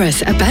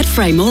mattress, a bed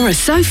frame or a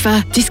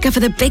sofa,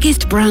 discover the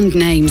biggest brand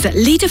names at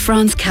Lit de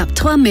France Cap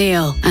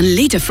 3000 and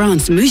Lit de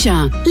France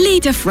Mougins.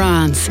 Lit de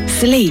France.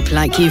 Sleep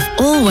like you've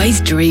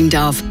always dreamed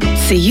of.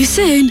 See you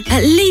soon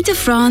at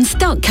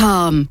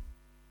litdefrance.com.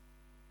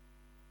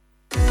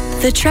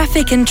 The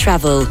Traffic and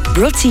Travel,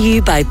 brought to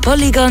you by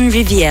Polygon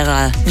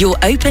Riviera, your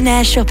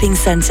open-air shopping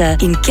centre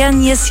in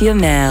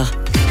Cagnes-sur-Mer.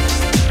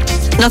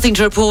 Nothing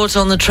to report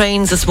on the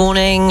trains this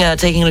morning.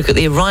 Taking a look at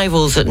the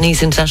arrivals at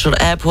Nice International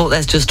Airport,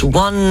 there's just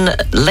one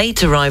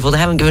late arrival. They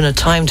haven't given a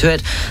time to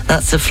it.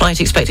 That's a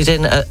flight expected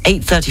in at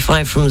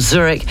 8:35 from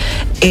Zurich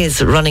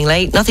is running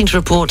late. Nothing to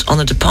report on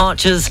the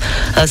departures.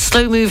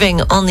 Slow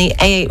moving on the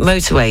A8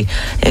 motorway.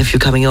 If you're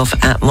coming off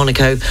at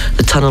Monaco,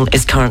 the tunnel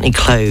is currently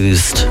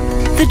closed.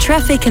 The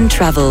Traffic and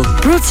Travel,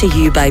 brought to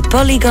you by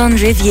Polygon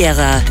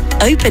Riviera,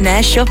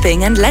 open-air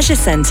shopping and leisure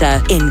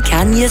centre in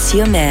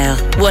Cagnes-sur-Mer.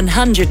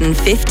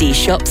 150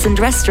 shops and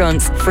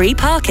restaurants, free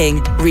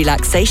parking,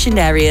 relaxation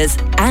areas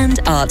and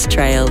art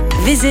trail.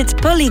 Visit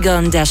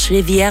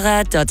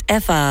polygon-riviera.fr.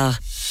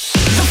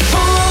 The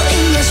full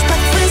English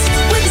breakfast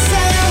with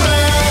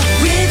Sarah,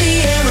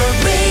 Riviera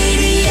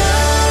Radio.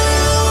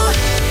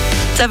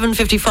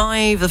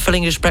 7:55, the Full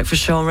English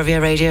Breakfast Show on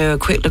Riviera Radio. A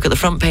quick look at the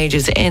front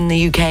pages in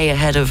the UK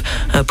ahead of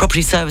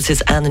property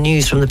services and the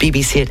news from the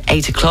BBC at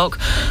 8 o'clock.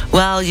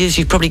 Well, as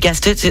you've probably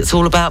guessed it, it's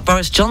all about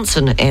Boris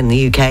Johnson in the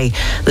UK.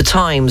 The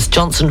Times,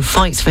 Johnson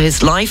fights for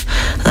his life.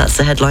 That's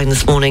the headline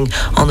this morning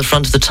on the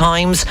front of the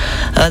Times.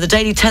 The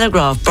Daily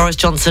Telegraph, Boris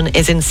Johnson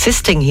is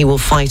insisting he will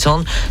fight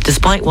on,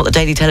 despite what the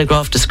Daily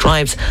Telegraph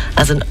describes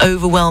as an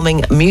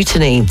overwhelming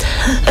mutiny.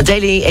 A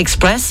Daily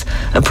Express,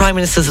 a Prime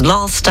Minister's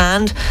last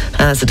stand,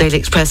 as the Daily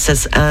Express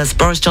says, as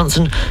Boris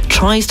Johnson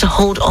tries to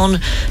hold on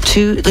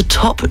to the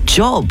top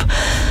job.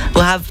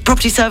 We'll have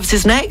property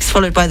services next,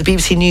 followed by the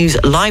BBC News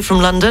live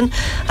from London.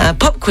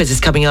 Pop quiz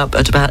is coming up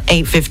at about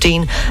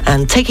 8:15,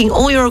 and taking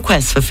all your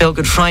requests for Feel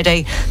Good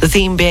Friday, the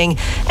theme being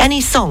any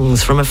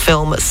songs from a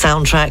film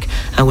soundtrack,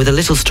 and with a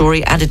little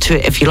story added to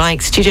it if you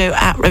like.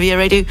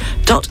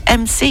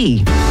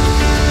 studio@rivieradio.mc.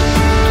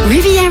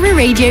 Riviera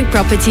Radio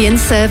Property and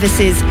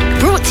Services,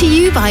 brought to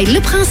you by Le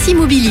Prince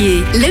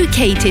Immobilier.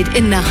 Located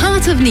in the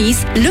heart of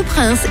Nice, Le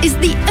Prince is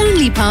the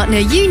only partner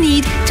you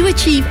need to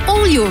achieve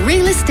all your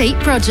real estate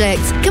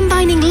projects,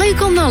 combining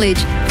local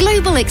knowledge,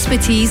 global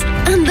expertise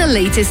and the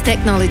latest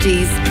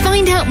technologies.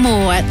 Find out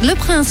more at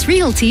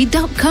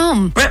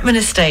leprincerealty.com. Retman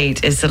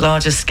Estate is the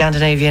largest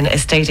Scandinavian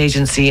estate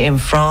agency in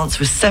France,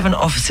 with 7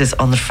 offices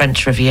on the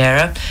French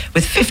Riviera.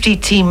 With 50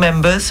 team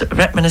members,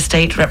 Retman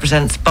Estate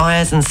represents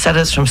buyers and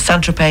sellers from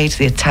Saint-Tropez to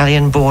the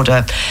Italian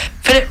border.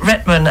 Philip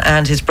Retman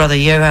and his brother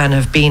Johan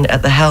have been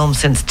at the helm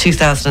since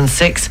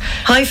 2006.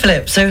 Hi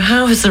Philip, so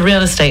how has the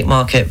real estate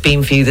market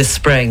been for you this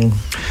spring?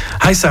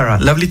 Hi Sarah,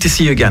 lovely to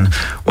see you again.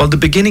 Well, the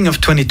beginning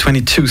of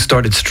 2022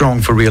 started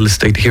strong for real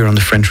estate here on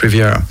the French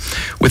Riviera,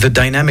 with a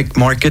dynamic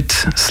market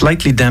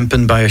slightly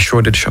dampened by a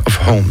shortage of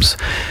homes.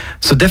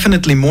 So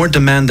definitely more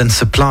demand than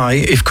supply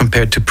if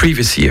compared to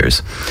previous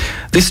years.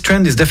 This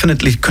trend is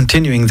definitely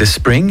continuing this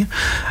spring.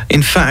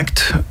 In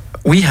fact,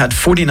 we had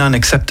 49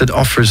 accepted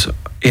offers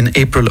in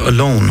April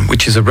alone,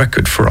 which is a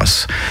record for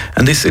us.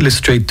 And this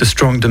illustrates the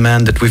strong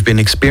demand that we've been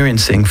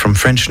experiencing from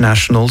French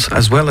nationals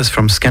as well as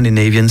from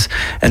Scandinavians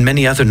and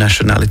many other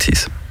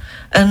nationalities.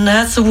 And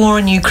has the war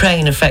in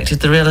Ukraine affected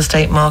the real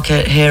estate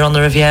market here on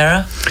the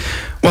Riviera?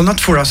 Well,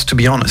 not for us, to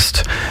be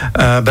honest.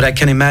 But I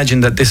can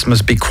imagine that this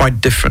must be quite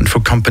different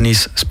for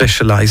companies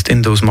specialized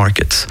in those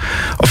markets.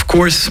 Of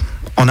course,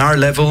 on our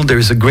level, there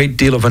is a great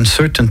deal of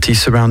uncertainty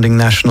surrounding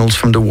nationals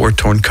from the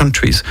war-torn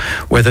countries,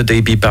 whether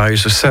they be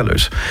buyers or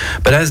sellers.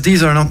 But as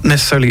these are not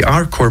necessarily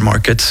our core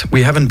markets,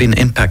 we haven't been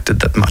impacted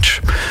that much.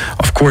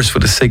 Of course, for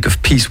the sake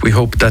of peace, we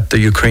hope that the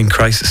Ukraine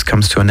crisis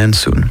comes to an end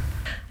soon.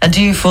 And do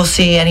you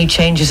foresee any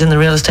changes in the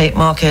real estate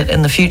market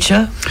in the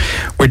future?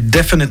 We're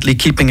definitely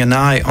keeping an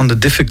eye on the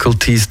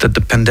difficulties that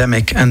the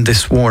pandemic and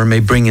this war may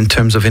bring in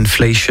terms of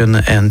inflation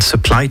and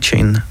supply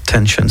chain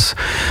tensions.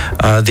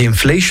 The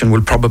inflation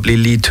will probably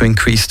lead to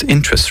increased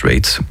interest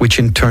rates, which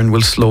in turn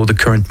will slow the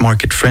current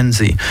market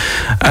frenzy,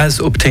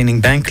 as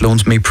obtaining bank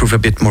loans may prove a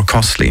bit more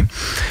costly.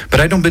 But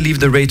I don't believe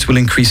the rates will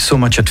increase so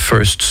much at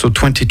first, so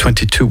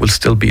 2022 will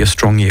still be a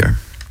strong year.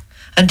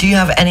 And do you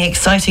have any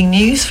exciting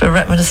news for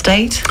Redmond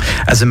Estate?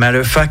 As a matter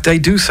of fact, I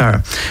do,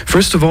 Sarah.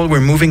 First of all, we're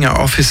moving our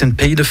office in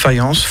Pays de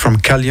Fayence from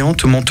Calion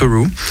to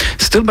Montauroux,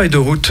 still by the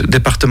route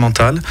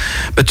départementale,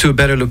 but to a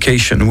better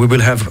location. We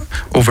will have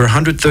over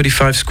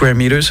 135 square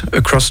meters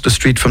across the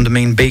street from the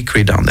main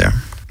bakery down there.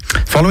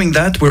 Following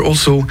that, we're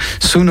also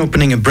soon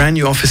opening a brand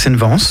new office in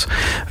Vence,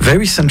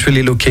 very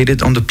centrally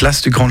located on the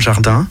Place du Grand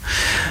Jardin.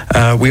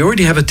 We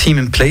already have a team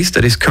in place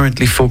that is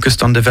currently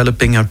focused on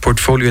developing our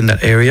portfolio in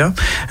that area,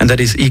 and that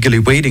is eagerly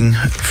waiting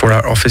for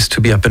our office to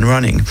be up and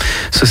running.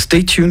 So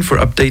stay tuned for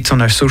updates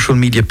on our social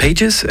media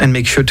pages, and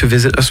make sure to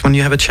visit us when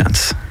you have a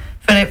chance.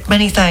 Philip,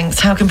 many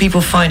thanks. How can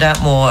people find out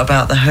more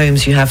about the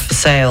homes you have for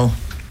sale?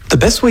 The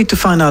best way to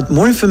find out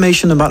more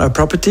information about our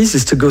properties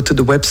is to go to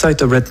the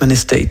website of Redman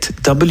Estate,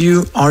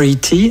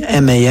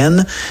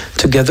 WRETMAN,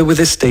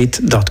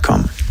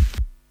 togetherwithestate.com.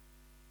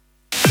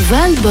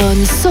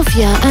 Valbonne,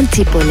 Sofia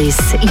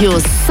Antipolis,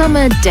 your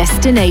summer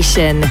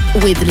destination.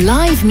 With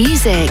live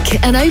music,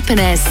 an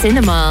open-air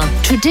cinema,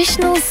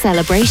 traditional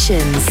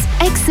celebrations,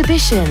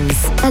 exhibitions,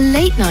 a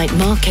late-night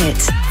market.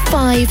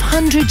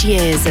 500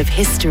 years of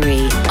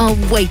history are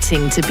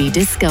waiting to be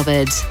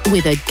discovered.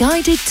 With a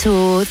guided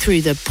tour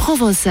through the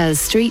Provençal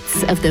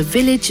streets of the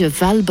village of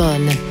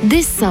Valbonne.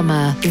 This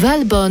summer,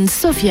 Valbonne,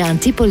 Sofia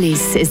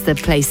Antipolis is the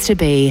place to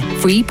be.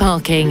 Free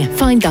parking.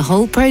 Find the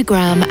whole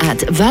program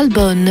at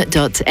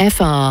valbonne.fr.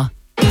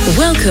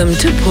 Welcome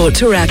to Port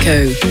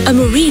Turaco, a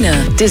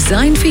marina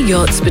designed for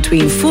yachts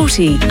between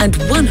 40 and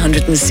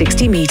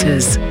 160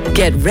 meters.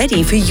 Get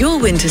ready for your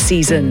winter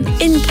season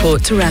in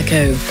Port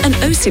Turaco, an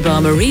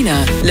Ocibar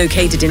marina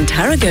located in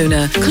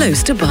Tarragona,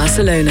 close to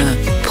Barcelona.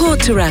 Port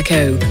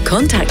Turaco.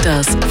 Contact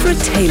us for a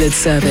tailored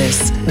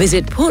service.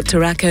 Visit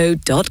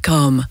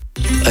portturaco.com.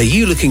 Are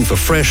you looking for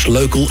fresh,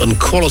 local and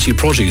quality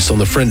produce on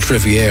the French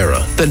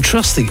Riviera? Then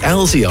trust the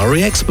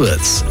Alziari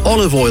experts.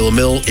 Olive oil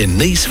mill in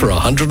Nice for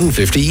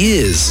 150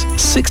 years.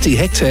 60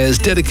 hectares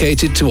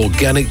dedicated to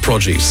organic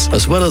produce,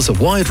 as well as a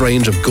wide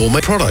range of gourmet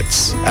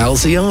products.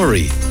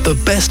 Alziari, the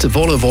best of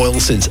olive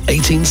oil since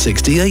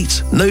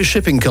 1868. No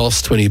shipping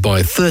cost when you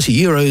buy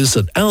 €30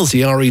 at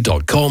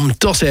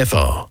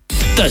alziari.com.fr.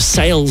 The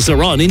sales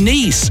are on in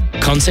Nice.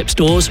 Concept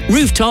stores,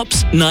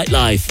 rooftops,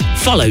 nightlife.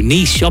 Follow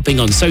Nice Shopping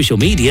on social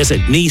medias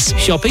at Nice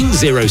Shopping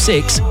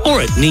 06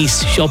 or at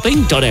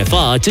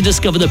niceshopping.fr to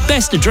discover the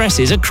best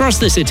addresses across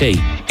the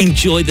city.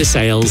 Enjoy the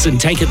sales and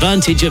take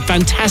advantage of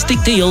fantastic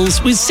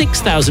deals with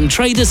 6,000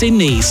 traders in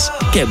Nice.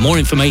 Get more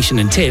information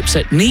and tips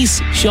at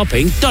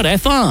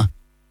niceshopping.fr.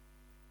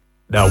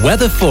 The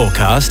weather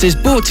forecast is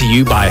brought to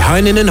you by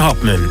Heinen and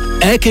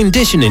Hopman, air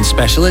conditioning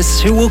specialists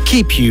who will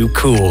keep you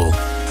cool.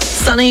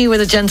 Sunny with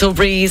a gentle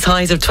breeze,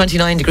 highs of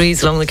 29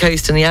 degrees along the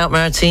coast in the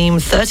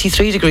Alpes-Maritimes,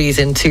 33 degrees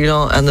in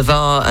Toulon and the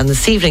Var, and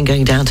this evening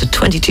going down to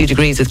 22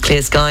 degrees with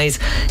clear skies.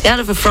 The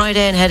outlook for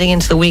Friday and heading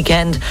into the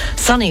weekend,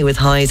 sunny with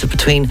highs of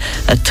between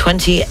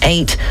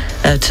 28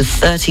 to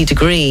 30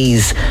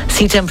 degrees.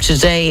 Sea temperature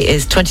today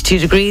is 22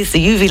 degrees, the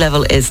UV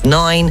level is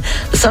 9.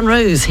 The sun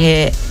rose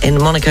here in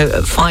Monaco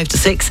at 5 to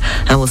 6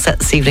 and will set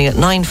this evening at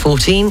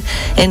 9:14.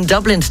 In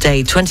Dublin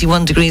today,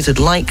 21 degrees with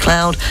light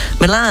cloud.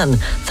 Milan,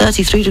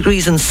 33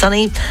 degrees and sunny,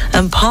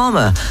 and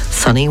Parma,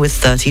 sunny with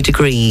 30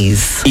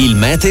 degrees. Il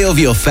meteo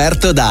vi è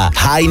offerto da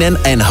Heinen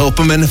 &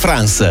 Hopman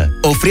France.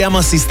 Offriamo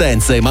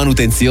assistenza e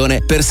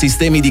manutenzione per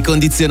sistemi di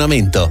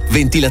condizionamento,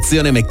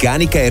 ventilazione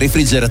meccanica e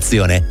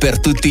refrigerazione per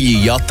tutti gli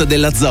yacht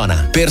della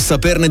zona. Per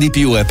saperne di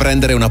più e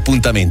prendere un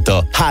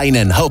appuntamento,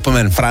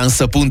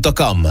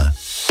 heinenhopmanfrance.com.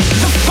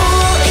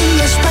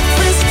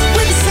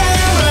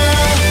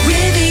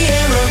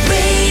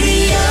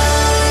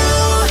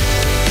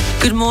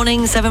 Good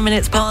morning, 7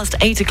 minutes past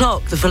 8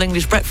 o'clock, the Full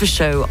English Breakfast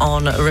Show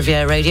on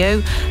Riviera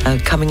Radio.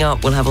 Coming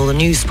up, we'll have all the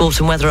news, sport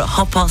and weather at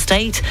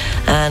 8:30.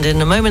 And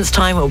in a moment's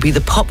time, it will be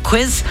the pop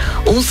quiz.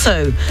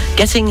 Also,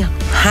 getting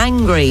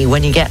hangry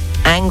when you get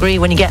angry,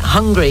 when you get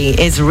hungry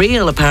is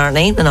real,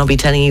 apparently. And I'll be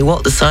telling you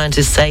what the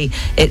scientists say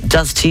it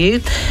does to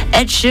you.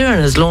 Ed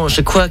Sheeran has launched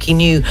a quirky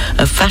new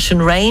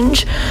fashion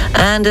range.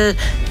 And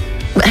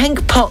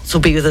Henk Potts will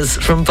be with us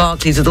from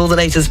Barclays with all the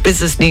latest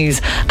business news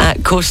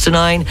at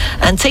 9:15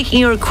 and taking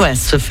your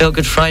requests for Feel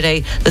Good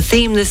Friday. The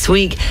theme this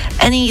week,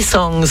 any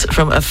songs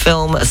from a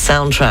film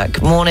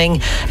soundtrack. Morning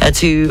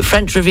to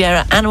French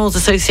Riviera Animals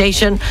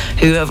Association,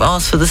 who have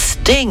asked for The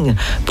Sting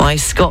by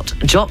Scott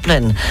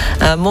Joplin.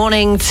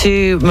 Morning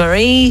to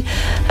Marie,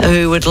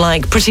 who would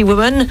like Pretty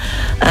Woman.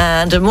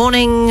 And a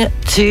morning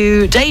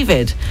to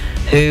David,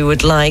 who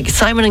would like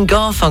Simon and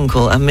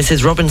Garfunkel and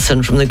Mrs.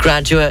 Robinson from The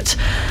Graduate.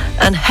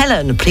 And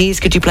Helen 10, please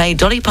could you play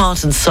Dolly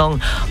Parton's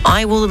song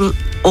I Will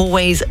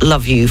Always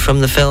Love You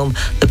from the film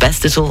The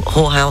Best Little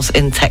Whorehouse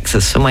in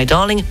Texas for my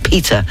darling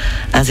Peter,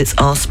 as it's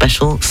our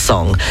special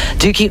song.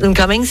 Do keep them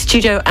coming.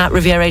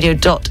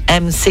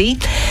 studio@rivieradio.mc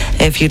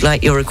if you'd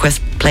like your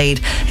request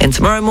played in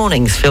tomorrow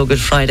morning's Feel Good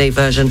Friday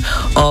version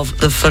of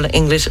the Full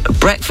English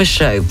Breakfast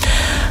Show.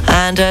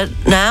 And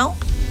now,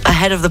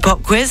 ahead of the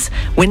pop quiz,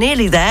 we're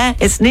nearly there.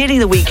 It's nearly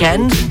the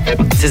weekend.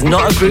 This is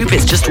not a group,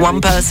 it's just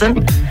one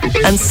person.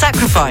 And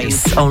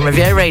Sacrifice on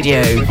Riviera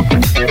Radio.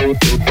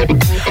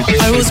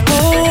 I was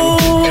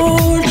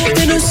born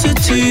in a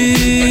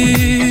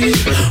city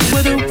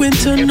where the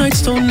winter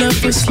nights don't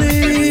ever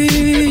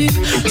sleep.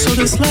 So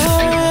this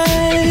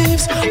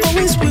life's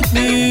always with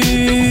me.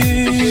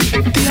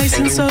 The ice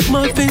inside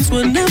my veins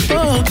will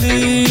never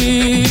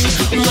bleed.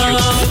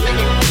 Love.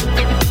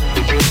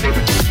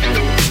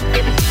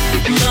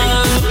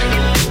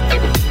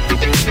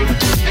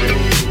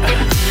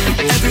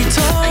 Every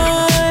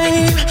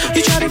time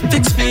you try to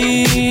fix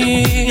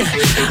me, I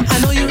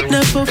know you'll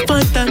never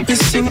find that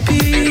missing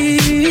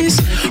piece.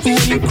 When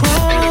you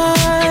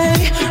cry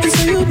and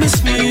say you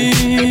miss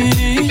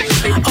me,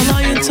 I'll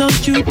lie and tell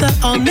you that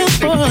I'll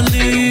never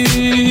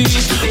leave.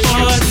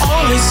 But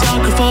always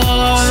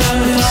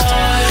sacrifice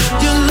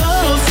your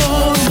love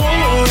for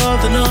more of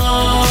the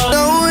night.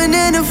 Knowing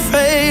and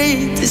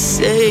afraid to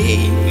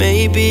say,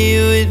 maybe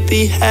you would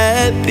be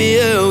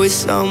happier with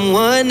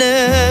someone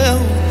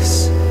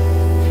else.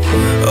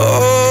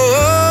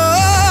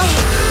 Oh,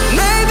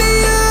 maybe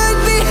you'd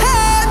be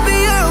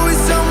happier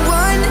with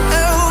someone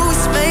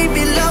else.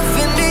 Maybe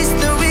loving is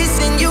the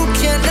reason you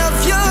can't love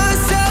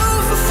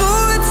yourself.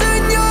 Before I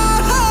turn your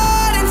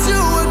heart into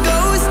a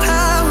ghost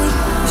town,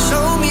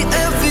 show me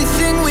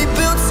everything we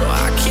built so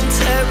I can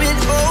tear it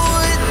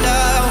all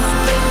down.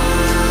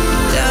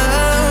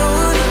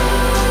 Down,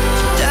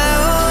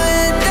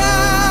 down,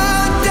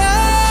 down,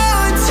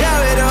 down,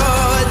 tear it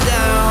all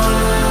down.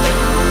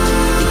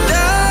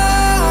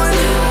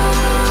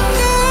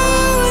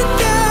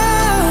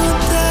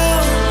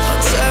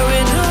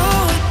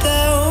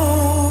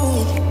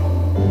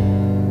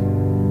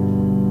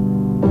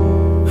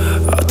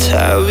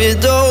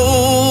 It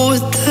all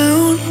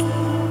down.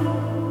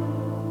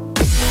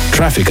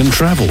 Traffic and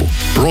travel,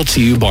 brought to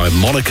you by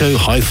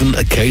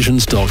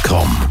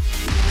Monaco-occasions.com.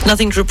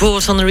 Nothing to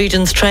report on the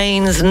region's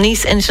trains.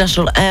 Nice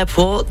International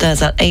Airport,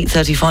 there's at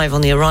 8:35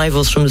 on the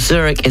arrivals from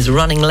Zurich, is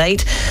running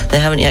late. They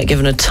haven't yet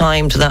given a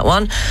time to that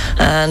one.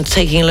 And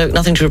taking a look,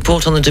 nothing to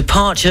report on the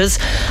departures.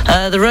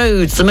 The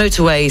roads, the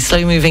motorway,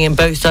 slow moving in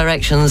both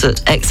directions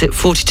at exit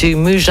 42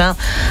 Mougins,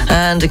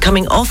 and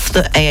coming off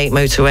the A8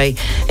 motorway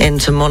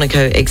into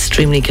Monaco,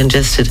 extremely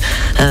congested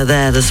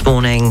there this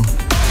morning.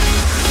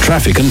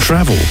 Traffic and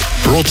travel,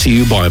 brought to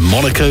you by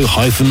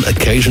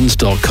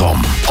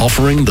Monaco-occasions.com,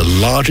 offering the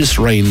largest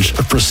range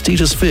of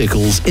prestigious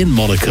vehicles in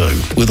Monaco,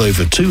 with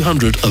over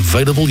 200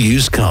 available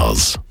used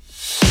cars.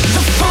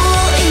 The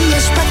Full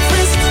English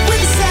Breakfast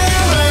with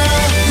Sarah,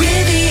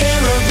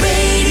 Riviera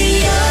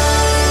Radio.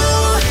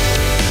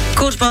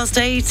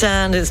 8:15,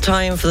 and it's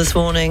time for this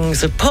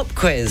morning's pop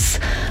quiz.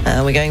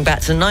 We're going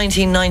back to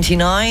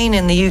 1999.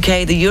 In the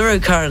UK, the euro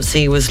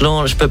currency was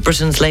launched, but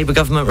Britain's Labour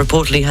government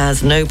reportedly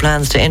has no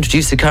plans to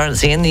introduce the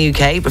currency in the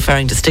UK,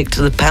 preferring to stick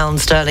to the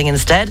pound sterling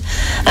instead.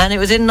 And it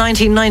was in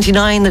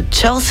 1999 that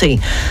Chelsea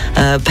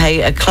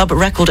paid a club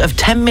record of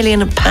 £10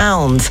 million,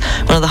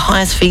 one of the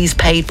highest fees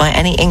paid by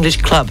any English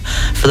club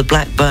for the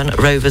Blackburn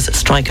Rovers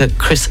striker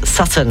Chris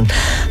Sutton.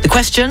 The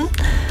question: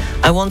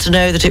 I want to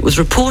know that it was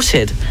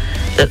reported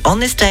that on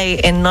this day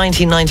in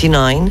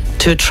 1999,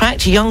 to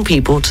attract young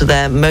people to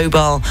their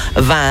mobile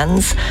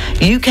vans,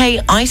 UK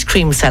ice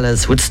cream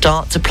sellers would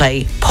start to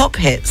play pop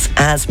hits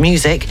as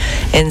music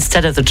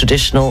instead of the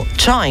traditional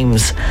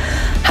chimes.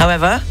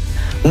 However,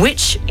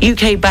 which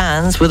UK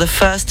bands were the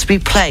first to be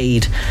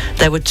played?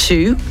 There were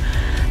two.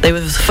 They were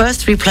the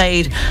first to be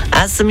played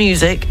as the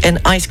music in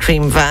ice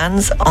cream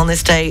vans on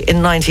this day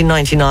in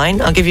 1999.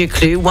 I'll give you a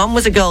clue. One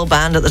was a girl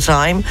band at the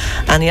time,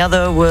 and the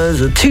other was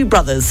the Two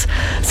Brothers.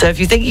 So if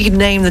you think you can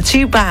name the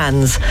two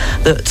bands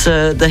that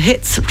the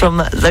hits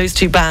from those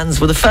two bands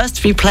were the first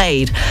to be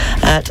played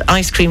at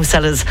ice cream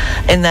sellers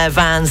in their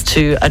vans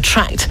to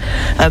attract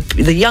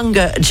the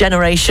younger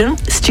generation,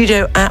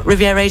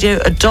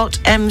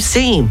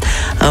 studio@rivieradio.mc.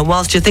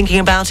 Whilst you're thinking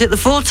about it, the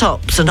Four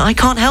Tops and I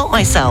Can't Help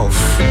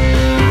Myself.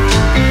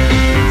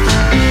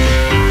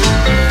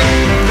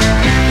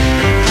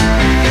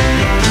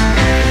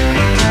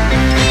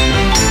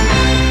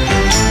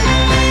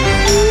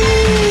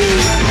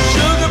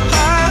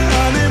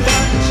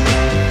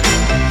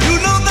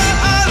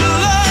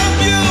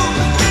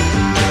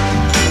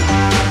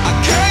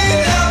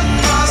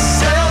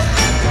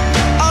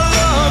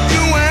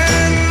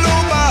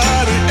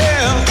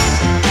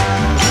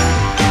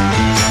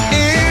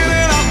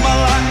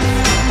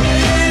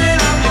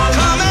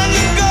 Come and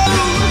you go.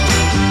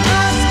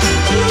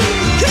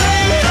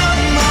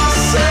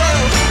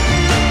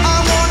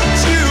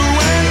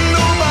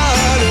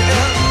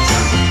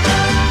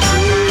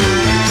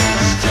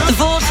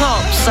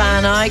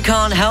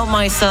 Help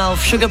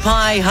Myself, Sugar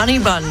Pie, Honey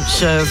Bunch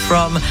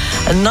from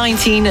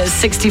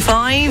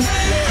 1965.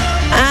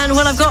 And,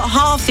 well, I've got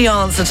half the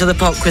answer to the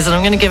pop quiz, and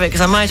I'm going to give it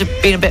because I might have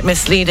been a bit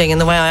misleading in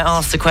the way I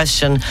asked the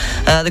question.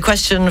 The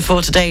question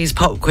for today's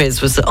pop quiz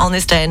was that on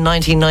this day in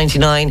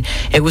 1999,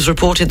 it was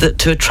reported that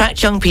to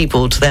attract young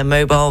people to their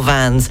mobile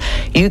vans,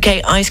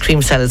 UK ice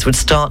cream sellers would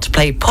start to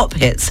play pop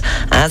hits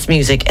as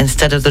music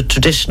instead of the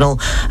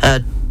traditional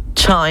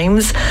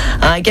chimes.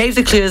 I gave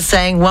the clues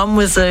saying one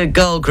was a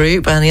girl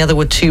group and the other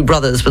were two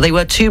brothers, but they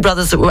were two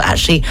brothers that were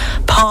actually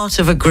part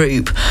of a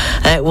group.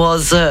 It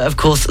was, of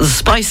course, the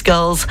Spice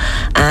Girls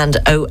and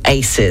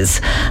Oasis.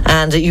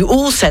 And you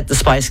all said the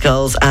Spice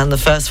Girls, and the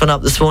first one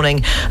up this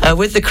morning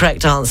with the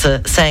correct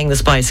answer saying the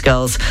Spice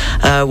Girls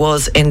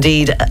was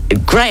indeed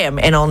Graham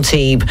in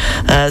Antibes.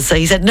 So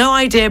he said no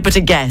idea but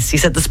a guess. He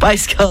said the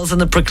Spice Girls and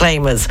the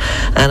Proclaimers.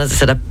 And as I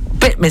said, a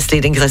bit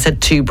misleading because I said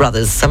two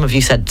brothers. Some of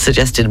you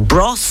suggested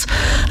Bros,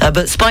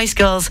 but Spice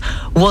Girls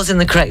was in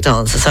the correct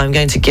answer, so I'm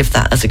going to give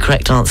that as a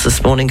correct answer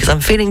this morning because I'm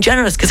feeling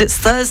generous because it's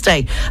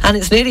Thursday and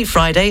it's nearly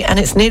Friday and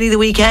it's nearly the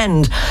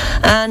weekend.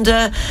 And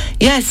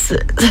yes, so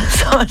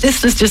our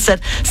listeners just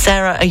said,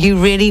 Sarah, are you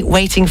really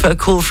waiting for a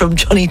call from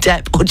Johnny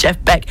Depp or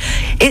Jeff Beck?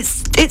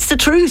 It's the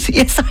truth.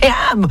 Yes, I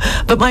am,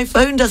 but my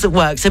phone doesn't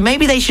work, so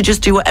maybe they should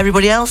just do what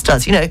everybody else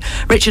does. You know,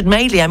 Richard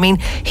Madeley, I mean,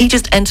 he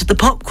just entered the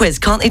pop quiz.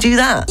 Can't they do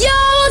that? Yo,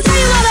 I'll tell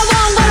you what I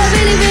want, what I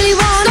really, really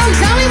want. Don't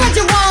tell me what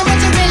you want, what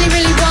you really,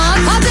 really want.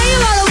 I'll tell you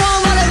what I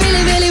want, what I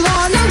really, really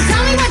want. Don't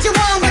tell me what you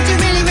want, what you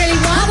really, really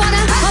want. I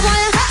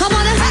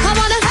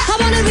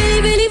wanna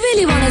really, really,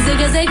 really wanna zig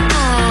a zig.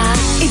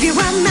 If you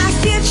want my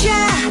future,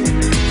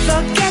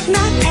 forget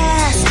my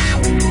past.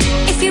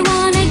 If you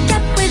wanna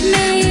get with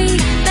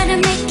me, better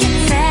make it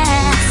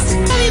fast.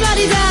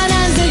 Everybody down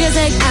and zig a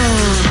zig.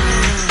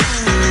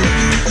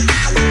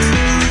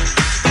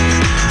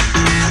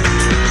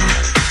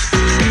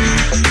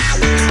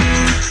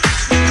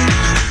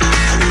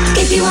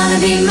 If you wanna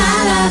be my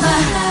lover.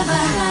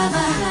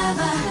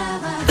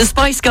 The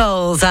Spice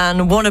Girls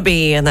and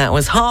Wannabe, and that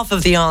was half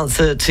of the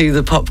answer to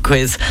the pop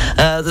quiz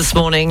this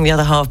morning, the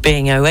other half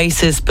being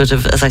Oasis, but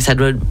as I said,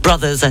 were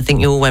brothers. I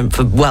think you all went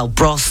for, well,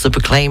 Bros, the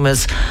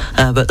Proclaimers,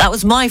 but that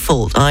was my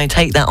fault. I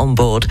take that on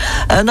board.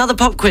 Another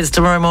pop quiz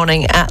tomorrow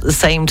morning at the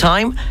same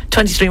time,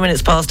 23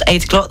 minutes past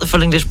 8 o'clock, the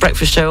Full English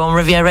Breakfast Show on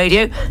Riviera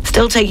Radio.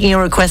 Still taking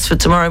your requests for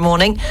tomorrow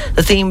morning,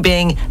 the theme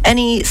being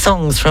any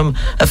songs from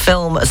a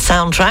film, a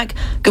soundtrack.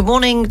 Good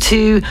morning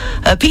to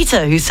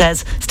Peter, who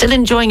says, still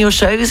enjoying your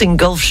shows in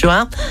Gulf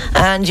Shoah,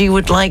 and you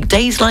would like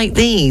Days Like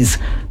These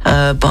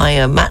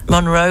by Matt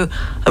Monro,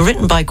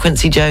 written by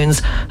Quincy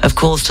Jones, of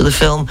course, to the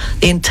film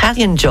The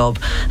Italian Job,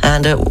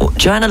 and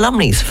Joanna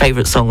Lumley's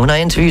favourite song. When I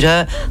interviewed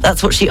her,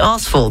 that's what she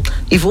asked for.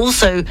 You've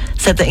also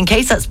said that in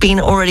case that's been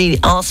already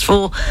asked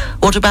for,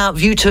 what about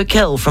View to a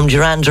Kill from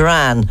Duran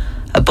Duran,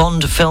 a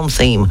Bond film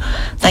theme?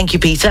 Thank you,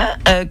 Peter.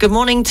 Good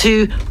morning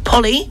to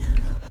Polly,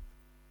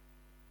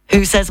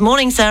 who says,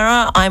 morning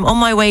Sarah, I'm on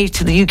my way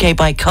to the UK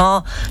by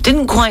car.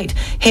 Didn't quite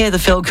hear the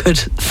Feel Good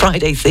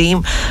Friday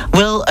theme.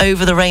 Will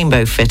Over the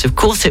Rainbow fit? Of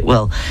course it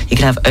will. You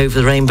can have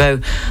Over the Rainbow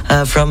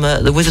from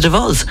The Wizard of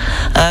Oz.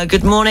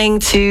 Good morning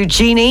to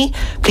Jeannie.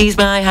 Please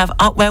may I have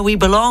Up Where We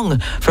Belong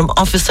from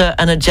Officer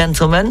and a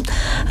Gentleman.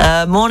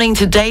 Morning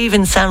to Dave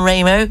in San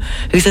Remo,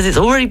 who says it's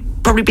already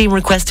probably been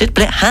requested,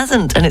 but it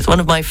hasn't, and it's one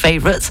of my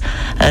favourites.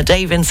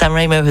 Dave in San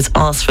Remo has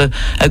asked for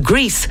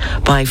Grease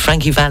by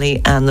Frankie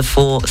Valli and the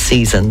Four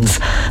Seasons.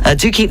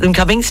 Do keep them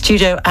coming.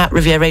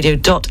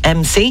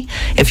 studio@rivieradio.mc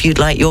if you'd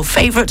like your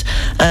favourite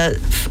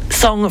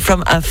song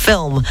from a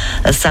film,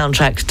 a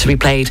soundtrack to be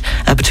played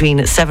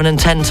between 7 and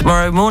 10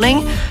 tomorrow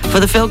morning for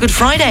the Feel Good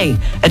Friday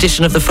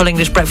edition of the Full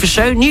English Breakfast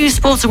Show. News,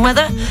 sports and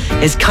weather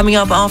is coming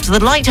up after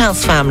the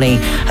Lighthouse Family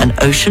and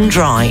Ocean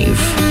Drive.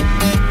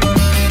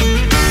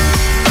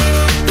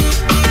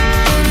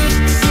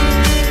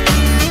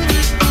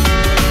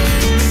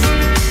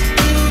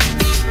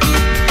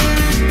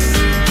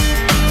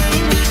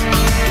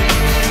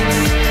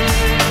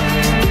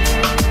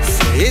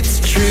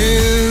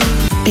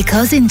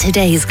 Because in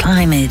today's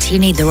climate, you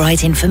need the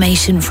right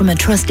information from a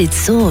trusted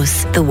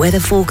source. The weather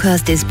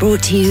forecast is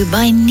brought to you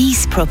by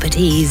Nice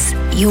Properties,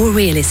 your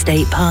real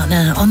estate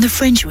partner on the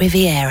French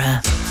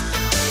Riviera.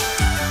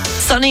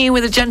 Sunny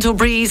with a gentle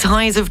breeze,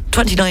 highs of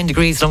 29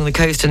 degrees along the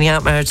coast in the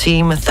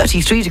Alpes-Maritimes,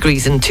 33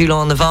 degrees in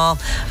Toulon-Navarre.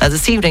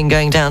 This evening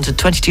going down to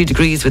 22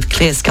 degrees with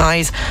clear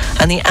skies.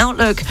 And the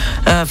outlook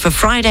for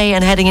Friday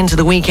and heading into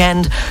the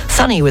weekend,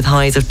 sunny with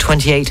highs of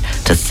 28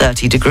 to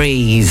 30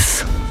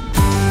 degrees.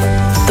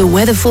 The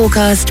weather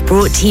forecast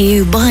brought to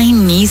you by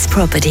Nice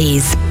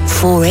Properties.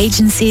 4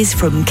 agencies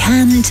from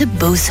Cannes to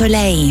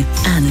Beausoleil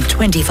and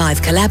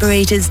 25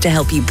 collaborators to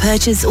help you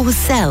purchase or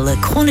sell a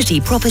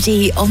quality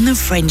property on the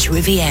French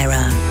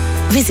Riviera.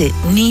 Visit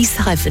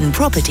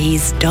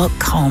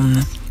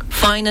nice-properties.com.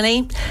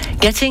 Finally,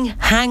 getting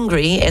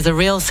hangry is a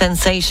real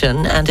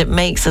sensation, and it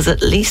makes us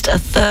at least a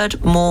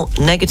third more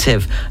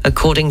negative,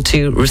 according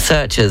to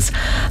researchers.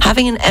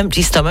 Having an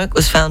empty stomach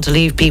was found to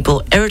leave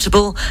people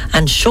irritable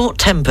and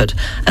short-tempered,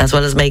 as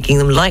well as making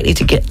them likely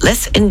to get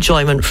less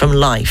enjoyment from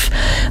life.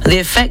 The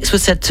effects were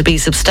said to be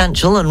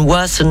substantial and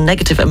worsen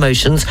negative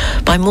emotions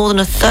by more than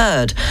a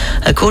third.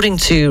 According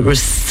to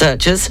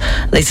researchers,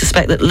 they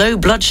suspect that low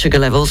blood sugar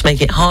levels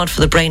make it hard for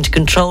the brain to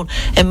control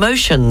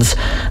emotions.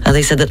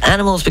 They said that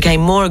animals became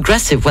more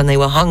aggressive when they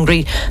were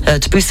hungry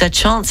to boost their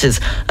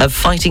chances of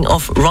fighting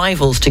off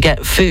rivals to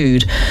get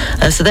food.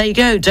 So there you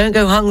go. Don't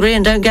go hungry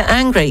and don't get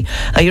angry.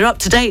 You're up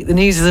to date. The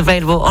news is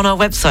available on our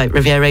website,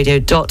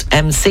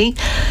 rivieradio.mc.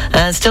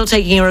 Still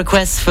taking your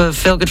requests for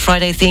Feel Good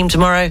Friday theme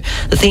tomorrow.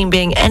 The theme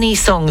being any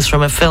songs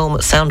from a film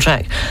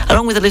soundtrack,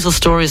 along with a little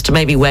story as to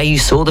maybe where you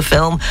saw the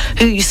film,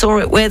 who you saw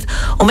it with,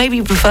 or maybe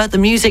you preferred the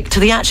music to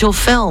the actual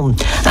film.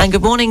 And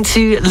good morning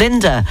to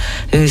Linda,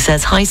 who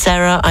says, "Hi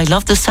Sarah, I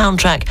love the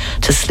soundtrack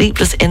to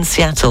Sleepless in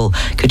Seattle.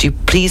 Could you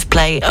please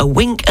play A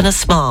Wink and a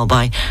Smile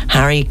by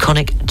Harry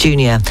Connick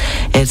Jr.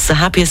 It's the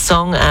happiest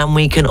song, and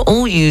we can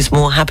all use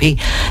more happy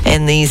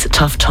in these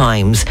tough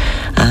times."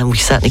 We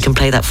certainly can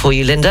play that for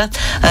you, Linda.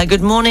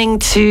 Good morning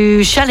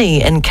to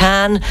Shelley in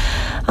Cannes.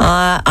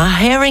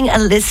 Hearing a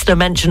listener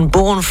mention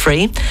Born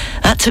Free,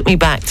 that took me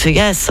back to,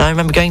 yes, I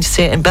remember going to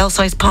see it in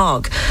Belsize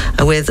Park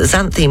with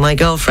Xanthi, my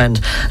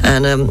girlfriend,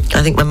 and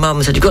I think my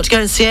mum said, "You've got to go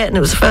and see it," and it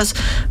was the first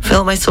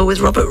film I saw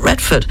with Robert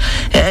Redford.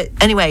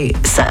 Anyway,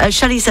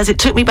 Shelley says, "It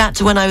took me back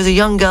to when I was a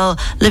young girl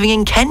living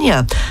in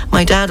Kenya.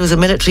 My dad was a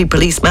military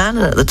policeman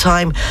at the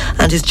time,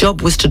 and his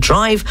job was to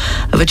drive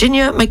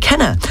Virginia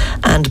McKenna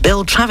and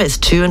Bill Travis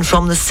to and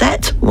from the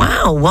set.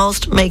 Wow,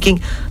 whilst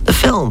making the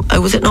film."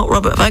 Oh, was it not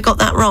Robert? Have I got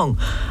that wrong?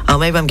 Oh,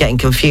 maybe I'm getting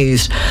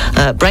confused.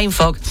 Brain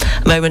fog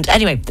moment.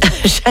 Anyway,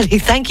 Shelley,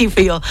 thank you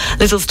for your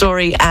little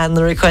story and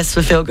the request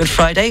for Feel Good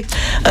Friday.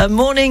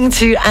 Morning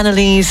to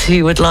Annalise,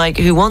 who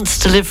wants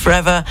to Live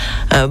Forever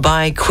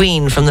by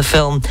Queen from the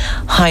film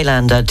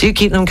Highlander. Do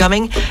keep them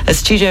coming.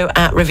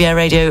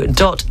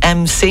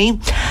 studio@rivieradio.mc.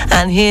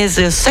 And here's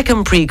a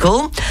second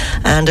prequel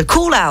and a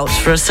call out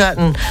for a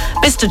certain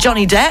Mr.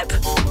 Johnny Depp.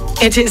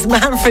 It is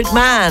Manfred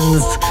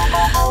Mann's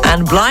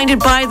and Blinded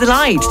by the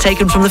Light,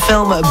 taken from the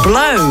film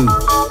Blow.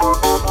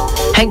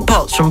 Hank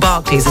Potts from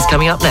Barclays is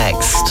coming up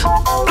next.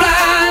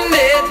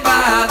 Blinded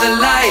by the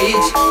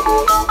light,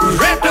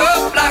 wrapped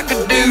up like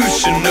a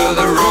douche,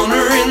 another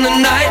runner in the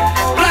night.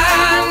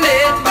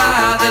 Blinded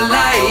by the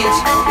light,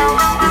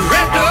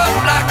 wrapped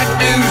up like a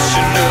douche,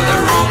 another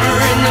runner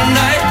in the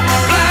night.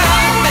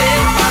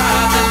 Blinded by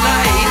the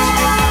light,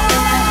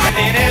 and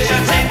it is a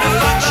take the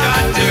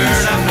bloodshot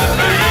turn up the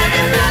light.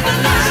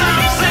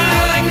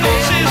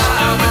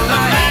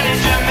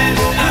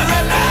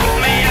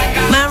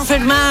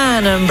 Manfred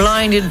Mann and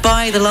Blinded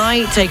by the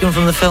Light, taken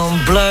from the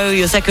film Blow,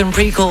 your second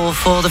prequel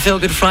for the Feel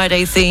Good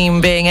Friday theme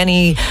being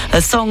any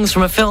songs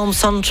from a film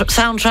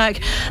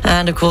soundtrack.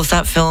 And of course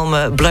that film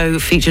Blow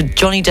featured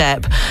Johnny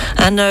Depp.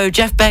 And no,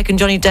 Jeff Beck and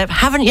Johnny Depp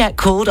haven't yet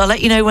called. I'll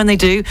let you know when they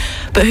do.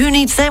 But who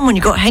needs them when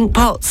you've got Hank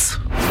Potts?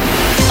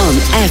 On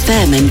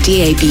FM and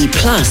DAB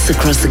Plus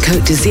across the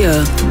Côte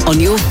d'Azur, on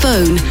your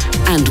phone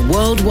and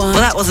worldwide.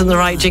 Well, that wasn't the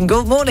right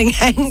jingle. Morning,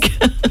 Hank.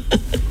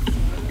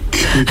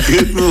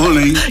 Good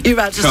morning. You're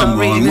about to start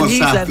reading the news.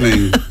 What's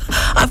happening?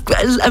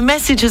 A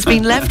message has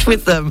been left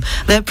with them.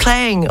 They're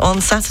playing on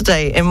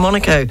Saturday in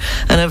Monaco,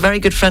 and a very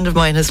good friend of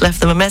mine has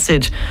left them a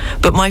message.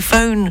 But my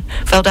phone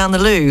fell down the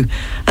loo,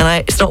 and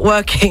it's not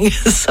working.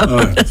 So,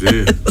 oh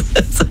dear.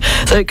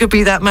 So it could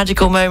be that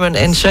magical moment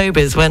in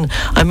showbiz when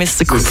I missed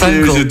the phone call. A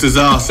series of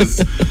disasters.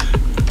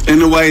 In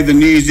a way, the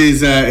news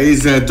is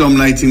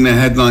dominating the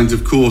headlines,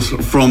 of course,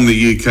 from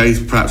the UK.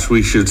 Perhaps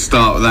we should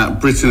start with that.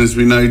 Britain, as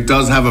we know,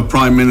 does have a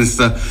Prime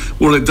Minister.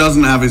 What it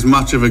doesn't have is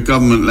much of a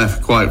government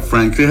left, quite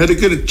frankly. I had a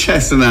good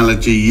chess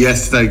analogy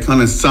yesterday,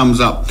 kind of sums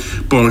up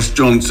Boris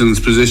Johnson's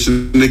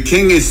position. The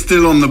King is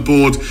still on the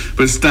board,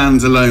 but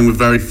stands alone with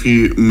very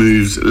few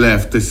moves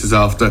left. This is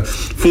after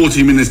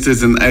 40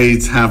 ministers and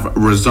aides have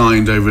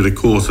resigned over the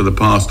course of the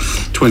past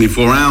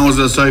 24 hours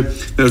or so.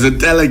 There was a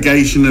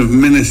delegation of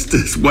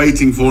ministers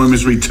waiting for him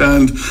as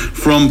returned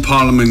from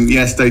Parliament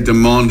yesterday,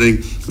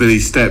 demanding that he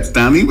steps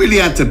down. He really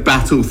had to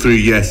battle through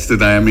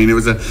yesterday. I mean, it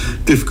was a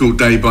difficult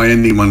day by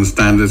anyone's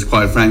standards,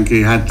 quite frankly.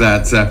 He had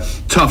that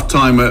tough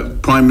time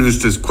at Prime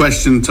Minister's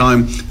question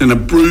time, and a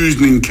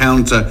bruised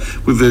encounter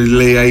with the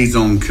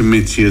liaison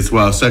committee as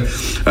well. So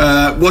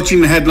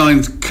watching the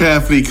headlines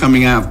carefully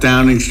coming out of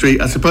Downing Street,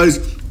 I suppose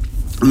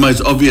the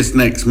most obvious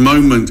next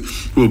moment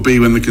will be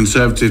when the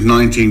Conservative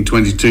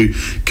 1922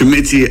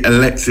 committee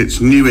elects its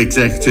new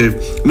executive.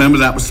 Remember,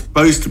 that was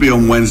supposed to be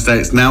on Wednesday.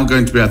 It's now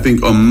going to be, I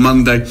think, on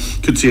Monday.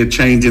 Could see a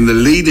change in the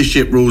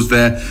leadership rules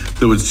there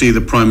that would see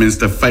the Prime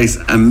Minister face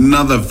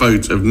another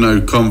vote of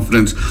no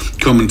confidence.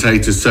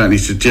 Commentators certainly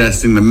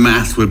suggesting the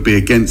maths would be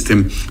against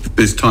him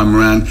this time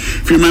around.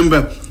 If you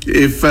remember,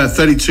 if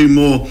 32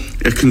 more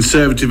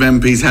Conservative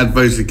MPs had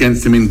voted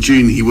against him in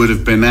June, he would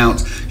have been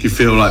out. You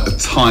feel like the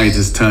tide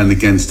has turned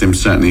against him,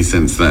 certainly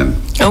since then.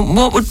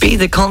 What would be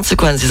the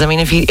consequences? I mean,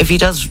 if he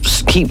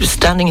does keep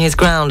standing his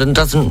ground and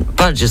doesn't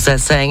budge, as they're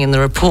saying in the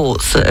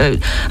reports,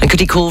 and could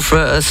he call for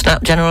a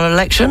snap general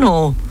election,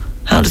 or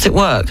how does it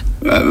work?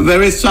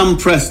 There is some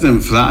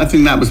precedent for that. I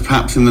think that was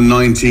perhaps in the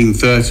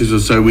 1930s or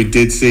so. We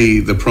did see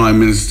the Prime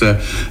Minister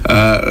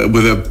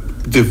with a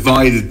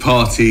divided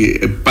party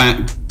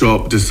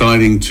backdrop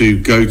deciding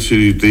to go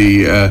to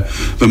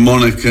the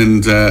monarch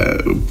and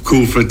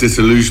call for a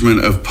dissolution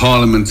of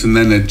Parliament and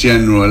then a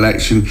general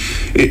election.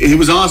 He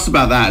was asked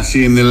about that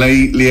actually in the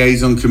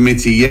liaison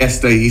committee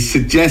yesterday. He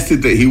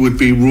suggested that he would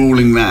be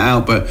ruling that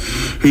out, but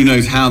who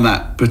knows how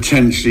that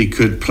potentially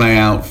could play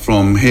out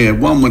from here.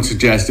 One would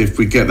suggest if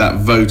we get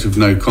that vote of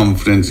no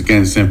confidence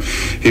against him,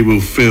 he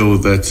will feel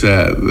that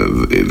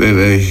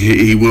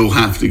he will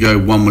have to go,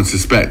 one would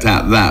suspect,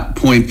 at that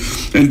point.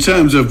 In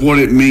terms of what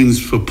it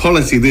means for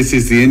policy, this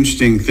is the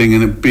interesting thing,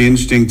 and it'd be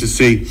interesting to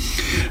see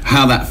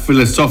how that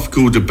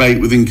philosophical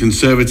debate within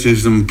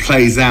conservatism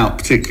plays out,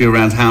 particularly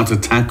around how to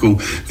tackle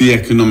the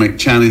economic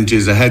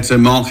challenges ahead. So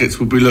markets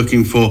will be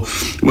looking for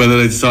whether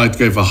they decide to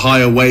go for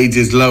higher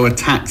wages, lower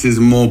taxes,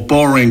 and more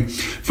borrowing,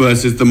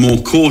 versus the more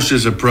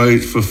cautious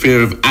approach for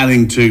fear of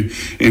adding to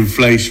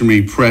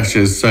inflationary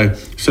pressures. So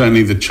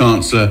certainly the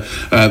Chancellor,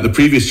 the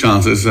previous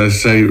Chancellor, as I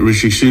say,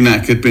 Rishi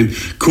Sunak, had been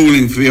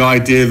calling for the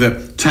idea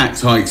that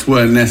tax hikes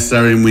weren't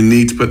necessary and we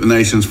need to put the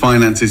nation's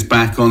finances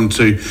back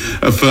onto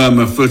a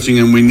firmer footing,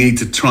 and we need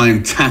to try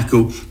and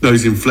tackle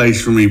those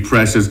inflationary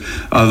pressures.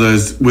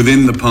 Others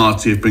within the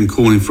party have been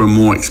calling for a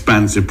more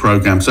expansive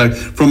programme. So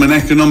from an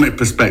economic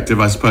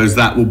perspective, I suppose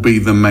that will be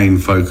the main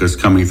focus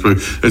coming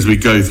through as we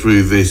go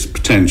through this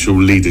potential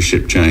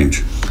leadership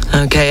change.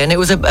 Okay, and it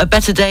was a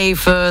better day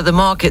for the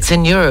markets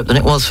in Europe than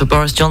it was for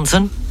Boris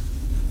Johnson?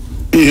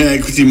 Yeah,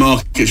 equity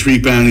markets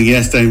rebounding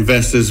yesterday.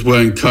 Investors were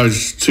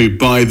encouraged to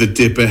buy the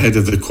dip ahead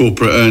of the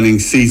corporate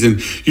earnings season.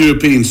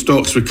 European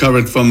stocks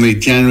recovered from the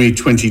January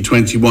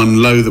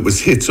 2021 low that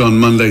was hit on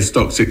Monday.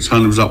 Stock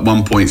 600 was up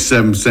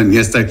 1.7%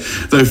 yesterday,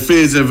 though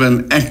fears of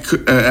an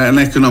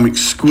economic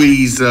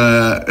squeeze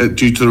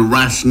due to the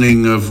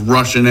rationing of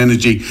Russian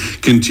energy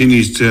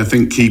continues to, I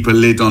think, keep a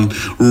lid on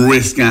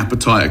risk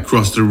appetite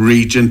across the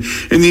region.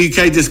 In the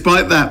UK,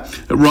 despite that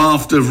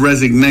raft of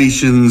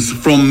resignations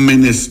from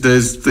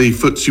ministers,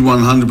 the FTSE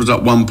 100 was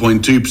up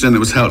 1.2%. It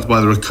was helped by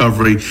the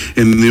recovery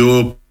in the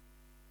oil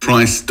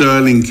price.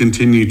 Sterling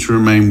continued to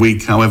remain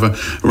weak, however,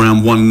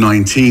 around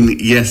 119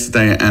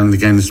 yesterday and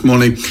again this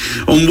morning.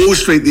 On Wall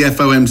Street, the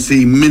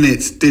FOMC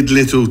minutes did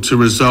little to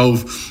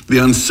resolve the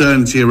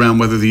uncertainty around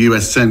whether the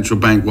US central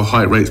bank will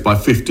hike rates by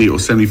 50 or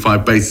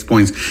 75 basis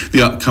points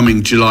the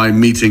upcoming July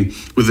meeting,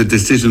 with a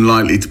decision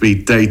likely to be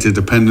data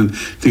dependent. I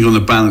think on the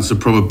balance of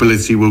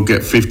probability we'll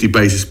get 50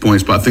 basis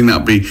points, but I think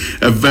that'll be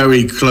a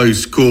very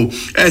close call.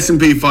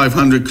 S&P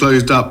 500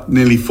 closed up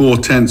nearly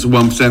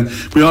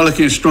 0.4%. We are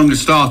looking at a stronger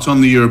start on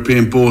the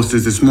European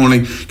bourses this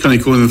morning, currently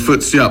calling the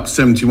FTSE up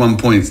 71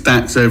 points,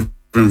 DAX over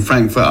in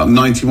Frankfurt up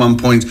 91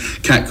 points,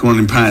 CAC 41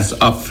 in Paris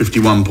up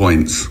 51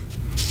 points.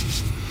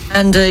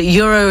 And the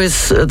euro is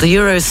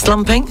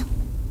slumping?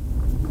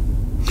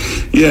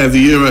 Yeah, the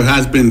euro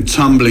has been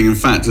tumbling, in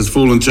fact, has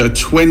fallen to a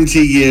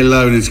 20-year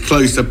low and is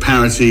close to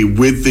parity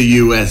with the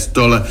US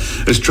dollar,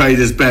 as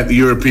traders bet the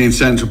European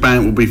Central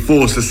Bank will be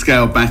forced to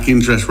scale back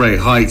interest rate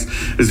hikes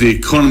as the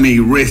economy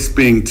risks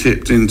being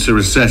tipped into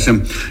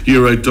recession.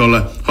 Euro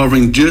dollar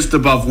hovering just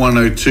above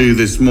 102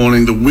 this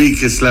morning, the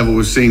weakest level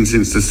we've seen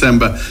since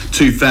December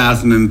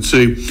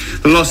 2002.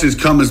 The losses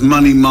come as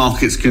money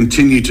markets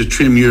continue to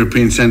trim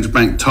European Central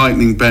Bank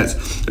tightening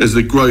bets as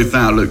the growth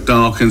outlook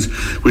darkens,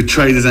 with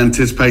traders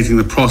anticipating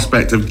the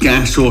prospect of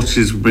gas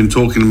shortages we've been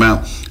talking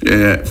about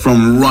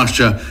from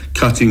Russia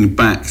cutting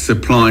back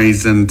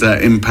supplies and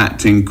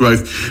impacting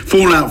growth.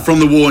 Fallout from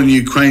the war in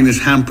Ukraine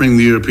is hampering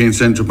the European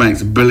Central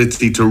Bank's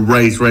ability to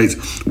raise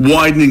rates,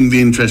 widening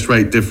the interest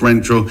rate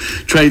differential.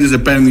 Traders are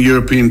betting the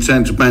European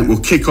Central Bank will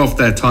kick off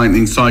their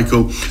tightening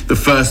cycle, the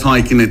first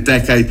hike in a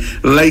decade,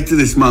 later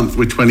this month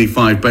with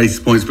 25 basis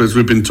points. But as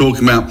we've been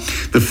talking about,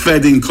 the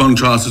Fed, in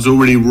contrast, has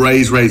already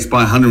raised rates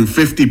by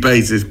 150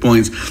 basis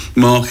points.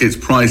 Markets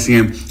pricing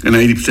in an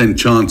 80%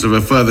 chance of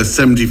a further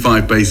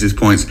 75 basis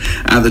points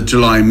at the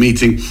July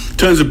meeting. In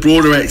terms of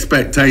broader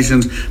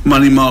expectations,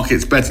 money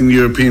markets betting the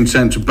European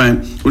Central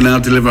Bank will now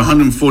deliver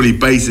 140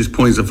 basis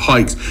points of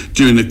hikes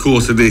during the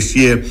course of this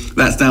year.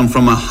 That's down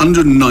from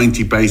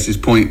 190 basis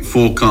point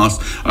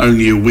forecast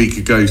only a week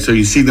ago. So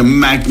you see the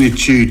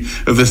magnitude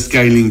of the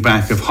scaling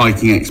back of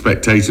hiking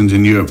expectations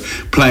in Europe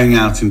playing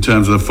out in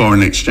terms of the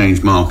foreign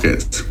exchange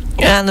markets.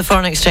 And the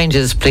foreign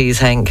exchanges, please,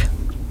 Henk.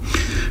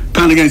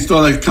 Pound against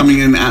dollar coming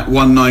in at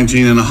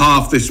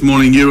 119.5 this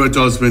morning. Euro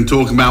dollar's been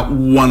talking about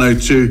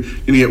 102. You're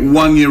going to get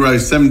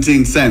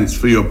 €1.17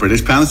 for your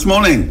British pound this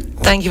morning.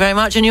 Thank you very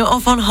much. And you're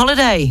off on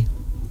holiday?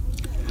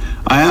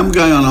 I am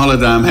going on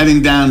holiday. I'm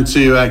heading down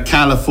to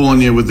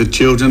California with the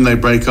children. They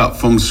break up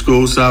from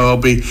school, so I'll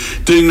be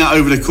doing that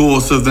over the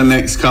course of the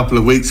next couple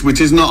of weeks,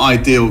 which is not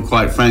ideal,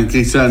 quite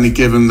frankly, certainly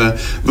given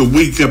the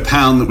weaker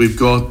pound that we've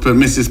got. But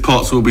Mrs.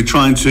 Potts will be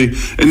trying to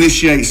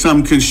initiate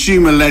some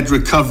consumer-led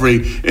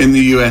recovery in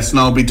the US, and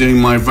I'll be doing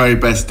my very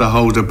best to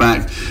hold her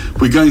back.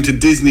 We're going to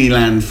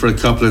Disneyland for a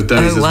couple of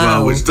days as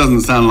well, which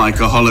doesn't sound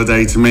like a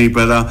holiday to me,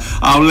 but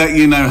I'll let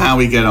you know how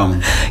we get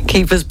on.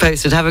 Keep us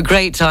posted. Have a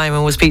great time,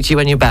 and we'll speak to you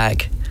when you're back.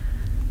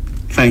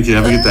 Thank you.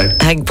 Have a good day.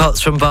 Hank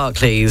Potts from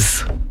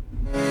Barclays.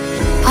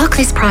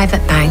 Barclays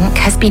Private Bank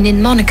has been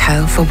in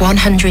Monaco for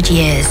 100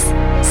 years.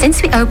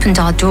 Since we opened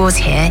our doors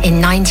here in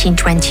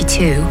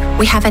 1922,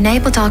 we have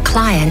enabled our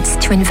clients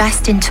to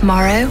invest in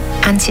tomorrow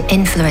and to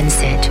influence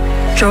it,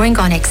 drawing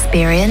on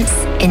experience,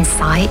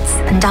 insights,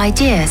 and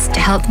ideas to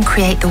help them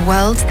create the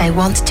world they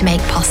want to make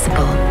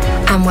possible.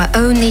 And we're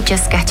only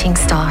just getting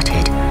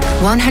started.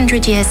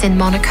 100 years in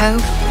Monaco,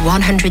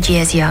 100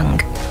 years young.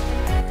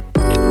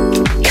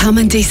 Come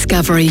and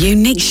discover a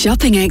unique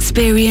shopping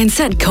experience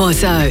at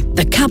Corso,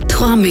 the Cap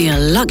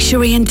 3000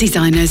 luxury and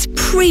designers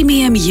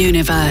premium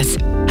universe.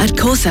 At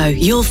Corso,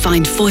 you'll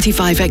find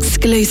 45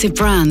 exclusive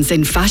brands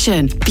in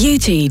fashion,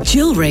 beauty,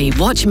 jewellery,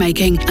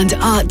 watchmaking and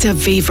art de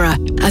vivre,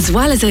 as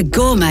well as a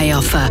gourmet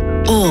offer,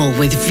 all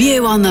with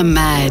view on the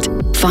Med.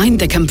 Find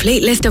the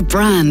complete list of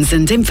brands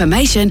and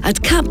information at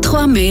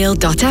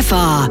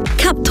cap3000.fr.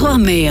 Cap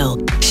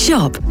 3000.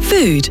 Shop,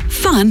 food,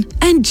 fun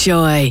and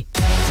joy.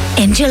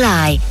 In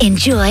July,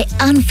 enjoy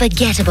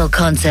unforgettable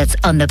concerts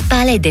on the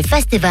Palais des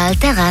Festivals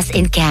Terrasse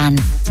in Cannes.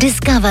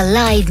 Discover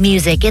live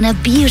music in a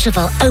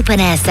beautiful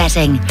open-air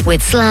setting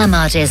with slam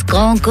artist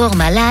Grand Corps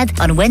Malade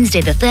on Wednesday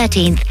the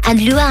 13th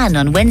and Luan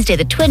on Wednesday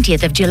the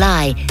 20th of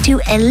July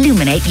to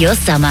illuminate your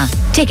summer.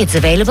 Tickets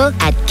available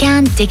at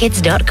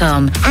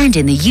cantickets.com and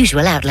in the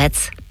usual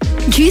outlets.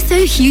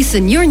 Jutho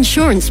Hewson, your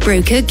insurance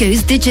broker,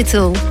 goes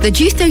digital. The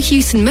Jutho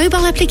Hewson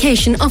mobile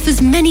application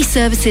offers many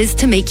services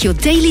to make your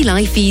daily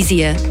life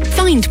easier.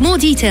 Find more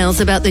details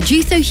about the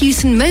Jutho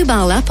Hewson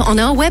mobile app on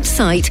our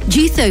website,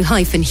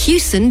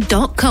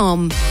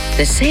 jutho-hewson.com.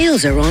 The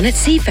sales are on at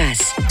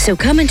CFAS, so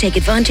come and take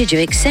advantage of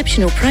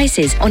exceptional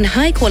prices on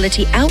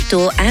high-quality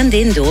outdoor and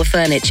indoor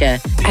furniture.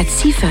 At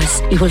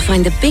CFAS, you will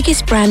find the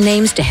biggest brand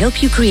names to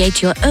help you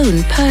create your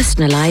own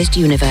personalised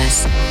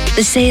universe.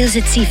 The sales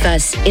at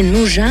CFAS in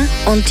Mougins,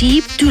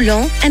 Antibes,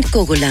 Toulon and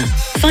Cogolin.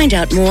 Find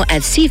out more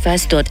at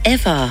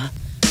cfas.fr.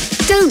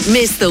 Don't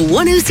miss the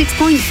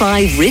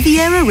 106.5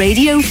 Riviera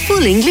Radio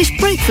Full English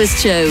Breakfast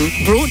Show,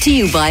 brought to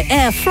you by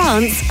Air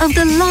France of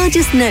the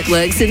largest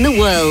networks in the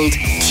world.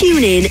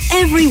 Tune in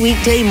every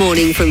weekday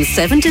morning from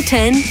 7 to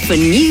 10 for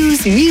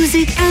news,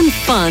 music and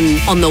fun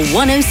on the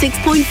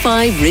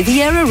 106.5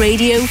 Riviera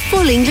Radio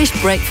Full English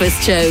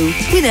Breakfast Show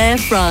with Air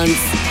France.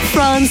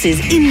 France is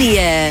in the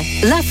air.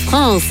 La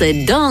France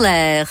est dans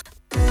l'air.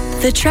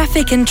 The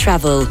Traffic and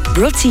Travel,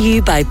 brought to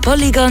you by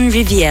Polygon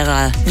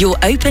Riviera, your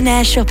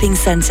open-air shopping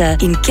centre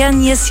in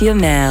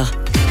Cagnes-sur-Mer.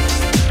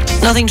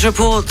 Nothing to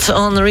report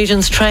on the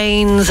region's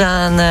trains,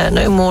 and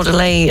no more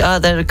delay.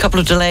 There are a couple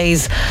of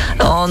delays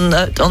on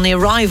the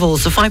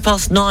arrivals. The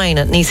 9:05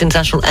 at Nice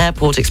International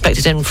Airport,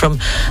 expected in from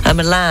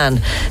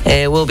Milan,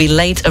 will be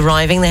late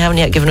arriving. They haven't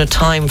yet given a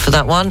time for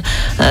that one.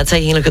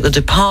 Taking a look at the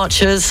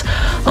departures.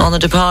 On the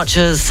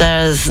departures,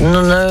 there's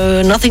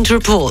nothing to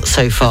report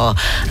so far,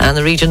 and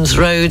the region's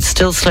roads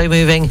still slow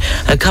moving,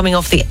 coming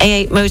off the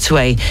A8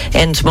 motorway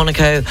into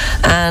Monaco,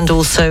 and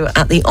also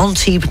at the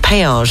Antibes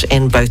Péage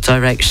in both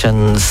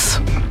directions.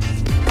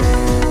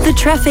 The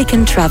Traffic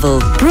and Travel,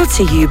 brought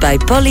to you by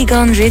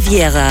Polygon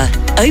Riviera,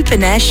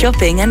 open-air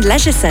shopping and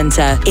leisure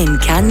centre in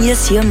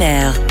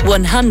Cagnes-sur-Mer.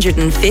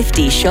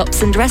 150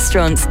 shops and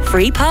restaurants,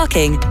 free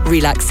parking,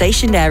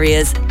 relaxation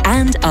areas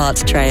and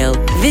art trail.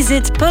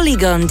 Visit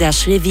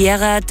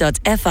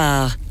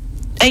polygon-riviera.fr.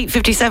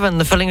 8:57,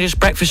 the Full English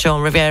Breakfast Show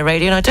on Riviera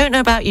Radio. And I don't know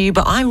about you,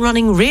 but I'm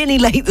running really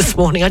late this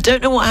morning. I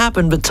don't know what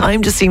happened, but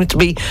time just seems to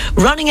be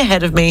running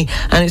ahead of me,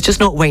 and it's just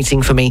not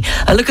waiting for me.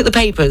 Look at the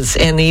papers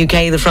in the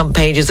UK. The front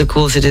pages, of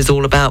course, it is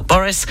all about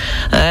Boris.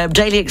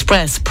 Daily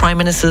Express, Prime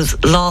Minister's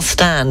last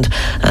stand.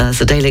 As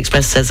the Daily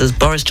Express says, as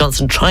Boris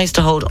Johnson tries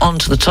to hold on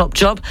to the top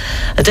job.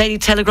 A Daily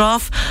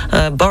Telegraph,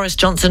 Boris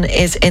Johnson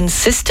is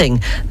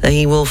insisting that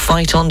he will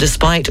fight on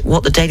despite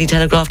what the Daily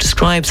Telegraph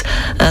describes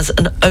as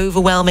an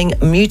overwhelming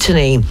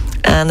mutiny.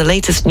 And the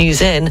latest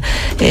news in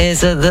is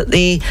that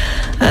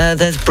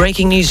there's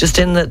breaking news just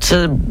in that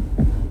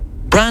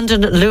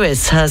Brandon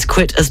Lewis has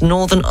quit as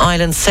Northern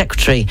Ireland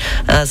Secretary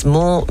as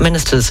more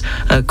ministers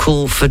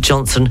call for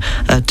Johnson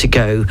to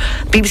go.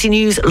 BBC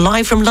News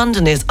live from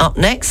London is up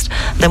next.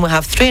 Then we'll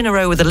have 3 in a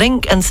row with a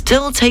link, and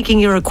still taking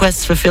your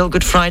requests for Feel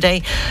Good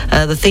Friday.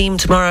 The theme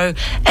tomorrow,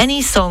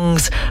 any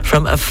songs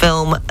from a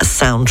film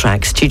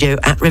soundtrack. Studio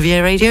at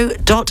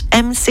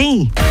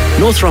rivieradio.mc.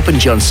 Northrop &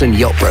 Johnson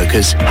Yacht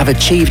Brokers have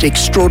achieved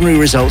extraordinary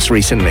results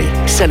recently,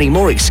 selling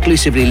more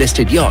exclusively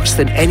listed yachts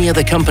than any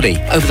other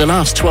company over the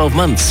last 12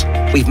 months.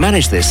 We've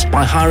managed this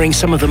by hiring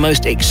some of the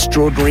most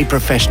extraordinary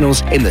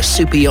professionals in the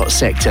super yacht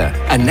sector.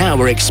 And now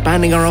we're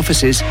expanding our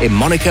offices in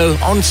Monaco,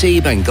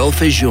 Antibes and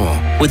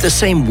Golfe-Juan with the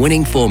same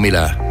winning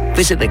formula.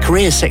 Visit the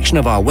careers section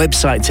of our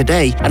website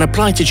today and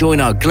apply to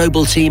join our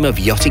global team of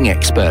yachting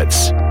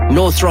experts.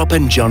 Northrop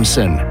 &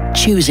 Johnson.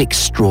 Choose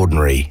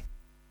extraordinary.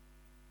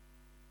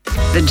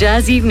 The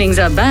jazz evenings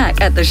are back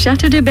at the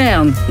Château de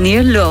Berne,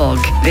 near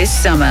Lorgues, this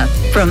summer.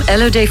 From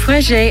Elodie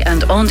Frégé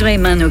and André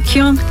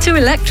Manoukian to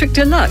Electric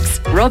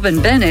Deluxe,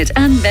 Robin Bennett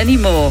and many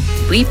more.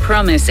 We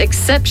promise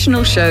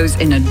exceptional shows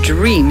in a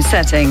dream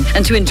setting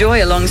and to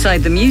enjoy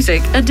alongside the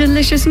music a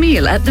delicious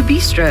meal at the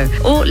Bistro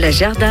or Les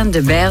Jardins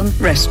de Berne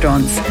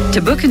restaurants.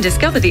 To book and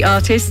discover the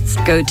artists,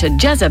 go to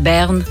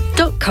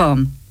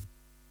jazzaberne.com.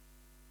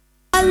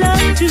 I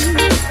love you,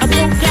 a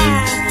broke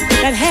guy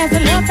that has a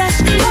love that's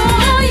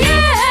oh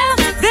yeah,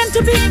 than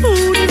to be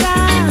fooled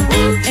around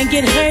and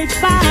get hurt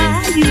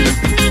by you.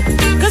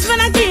 Cause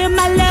when I give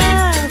my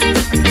love,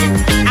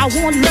 I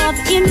want love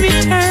in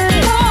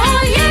return.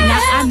 Oh yeah. Now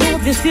I know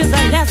this is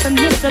a lesson,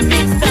 Mr.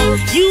 Big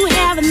Stuff, you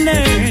haven't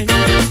learned.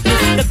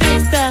 Mr.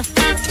 Big Stuff,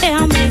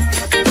 tell me,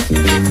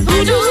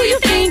 who do you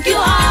think you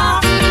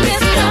are,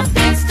 Mr.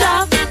 Big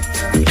Stuff?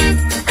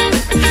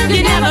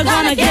 You're never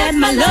gonna get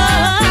my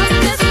love.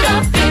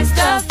 Big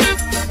stuff.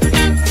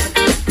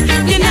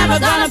 You're never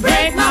gonna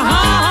break my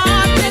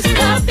heart,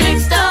 Mr. Big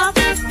Stuff.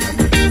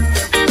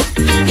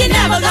 You're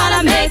never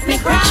gonna make me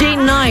cry.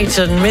 Jean Knight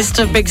and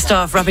Mr. Big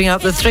Stuff wrapping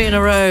up the 3 in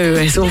a row.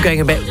 It's all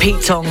going a bit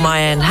peaked on my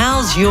end.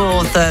 How's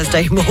your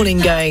Thursday morning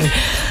going?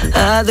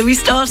 We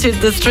started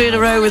the 3 in a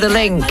row with a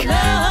link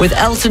with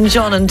Elton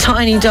John and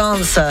Tiny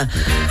Dancer.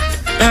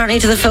 Apparently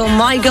to the film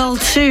My Girl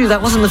 2.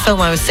 That wasn't the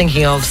film I was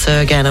thinking of, so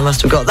again, I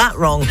must have got that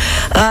wrong.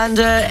 And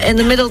in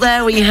the middle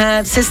there, we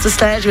had Sister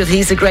Sledge with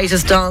He's the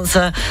Greatest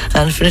Dancer,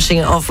 and finishing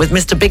it off with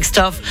Mr. Big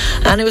Stuff.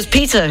 And it was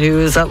Peter who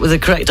was up with the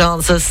correct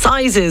answer.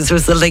 Sizes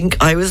was the link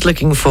I was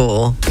looking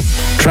for.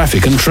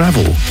 Traffic and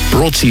travel,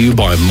 brought to you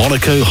by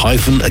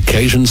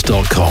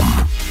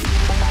Monaco-occasions.com.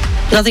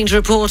 Nothing to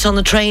report on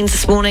the trains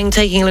this morning.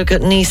 Taking a look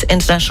at Nice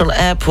International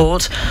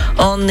Airport.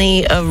 On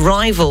the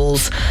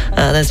arrivals,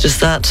 there's just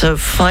that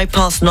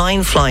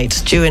 9:05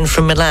 flight due in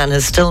from Milan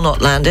has still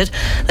not landed.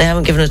 They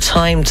haven't given a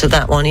time to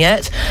that one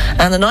yet.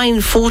 And the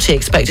 9:40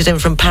 expected in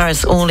from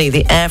Paris-Orly,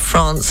 the Air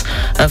France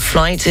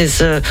flight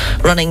is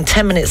running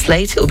 10 minutes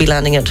late. It will be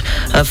landing at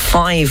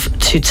 5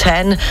 to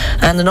 10.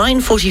 And the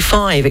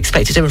 9:45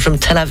 expected in from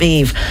Tel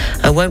Aviv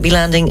won't be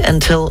landing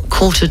until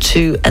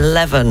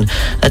 11:15.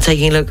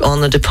 Taking a look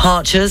on the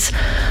departure.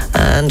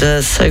 And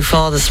so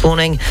far this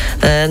morning,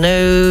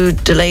 no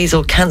delays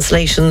or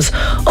cancellations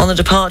on the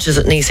departures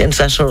at Nice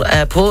International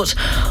Airport.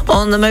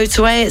 On the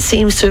motorway, it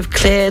seems to have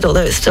cleared,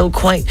 although it's still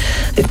quite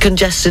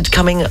congested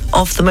coming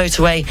off the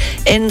motorway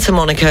into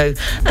Monaco,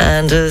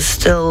 and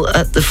still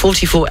at the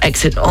 44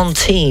 exit on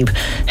Antibes,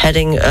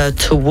 heading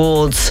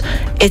towards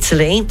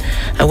Italy,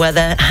 where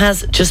there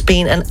has just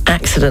been an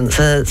accident,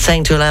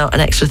 saying to allow an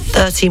extra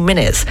 30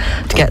 minutes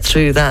to get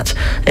through that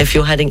if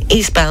you're heading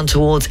eastbound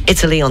towards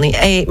Italy on the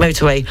A8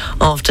 motorway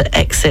after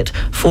exit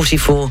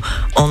 44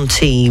 on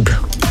Antibes.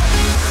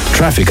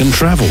 Traffic and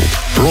travel,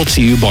 brought to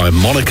you by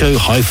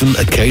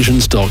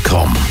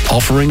Monaco-occasions.com,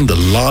 offering the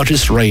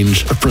largest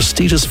range of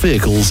prestigious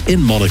vehicles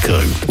in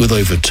Monaco, with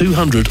over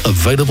 200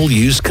 available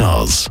used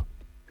cars.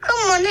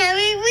 Come on,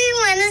 Harry, we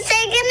want to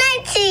say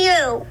goodnight to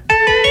you.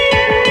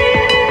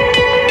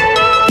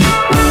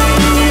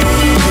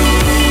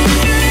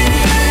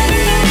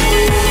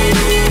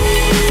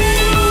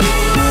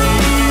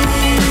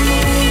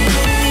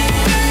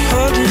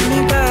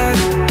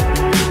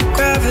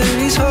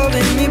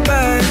 Holding me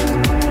back.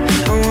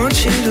 I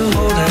want you to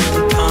hold out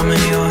the palm of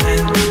your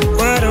hand.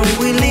 Why don't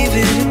we leave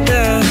it at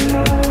that?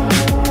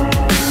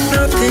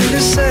 Nothing to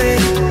say,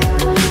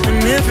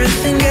 and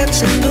everything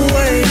gets in the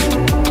way.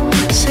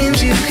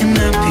 Seems you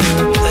cannot be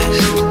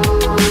replaced,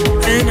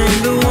 and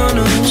I'm the one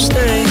who'll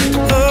stay.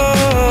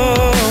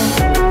 Oh,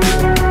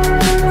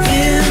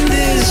 in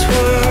this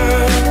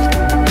world,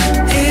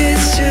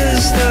 it's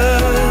just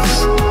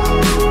us.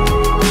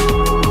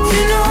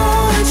 You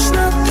know it's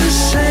not the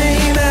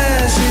same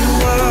as it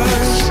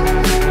was.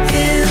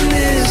 In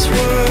this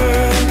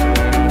world,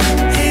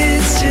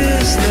 it's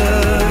just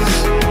us.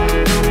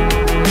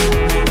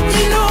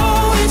 You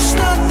know it's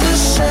not the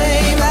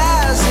same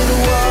as it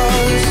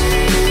was.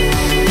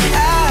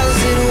 As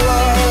it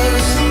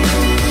was.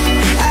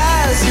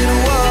 As it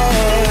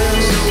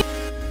was.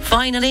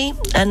 Finally,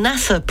 a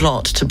NASA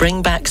plot to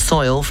bring back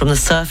soil from the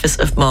surface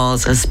of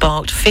Mars has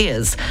sparked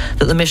fears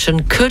that the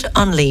mission could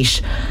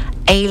unleash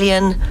an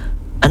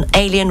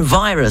alien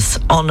virus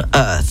on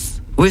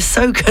Earth. We're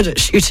so good at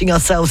shooting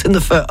ourselves in the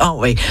foot,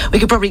 aren't we? We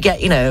could probably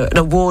get, an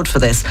award for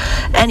this.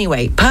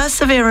 Anyway,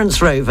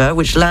 Perseverance rover,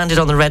 which landed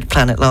on the Red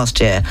Planet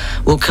last year,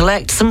 will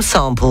collect some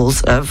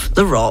samples of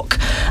the rock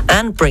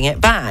and bring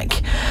it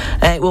back.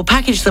 It will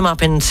package them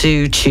up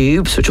into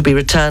tubes, which will be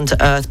returned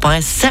to Earth by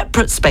a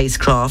separate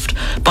spacecraft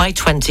by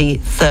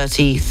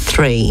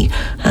 2033.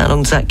 How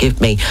long does that give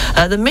me?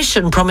 The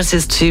mission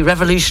promises to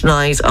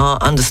revolutionise our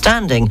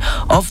understanding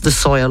of the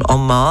soil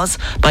on Mars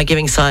by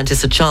giving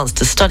scientists a chance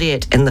to study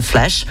it in the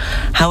flesh.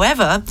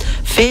 However,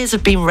 fears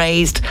have been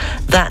raised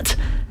that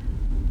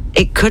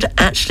it could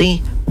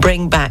actually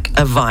bring back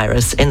a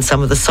virus in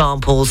some of the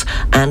samples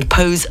and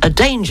pose a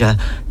danger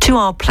to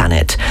our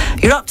planet.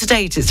 You're up to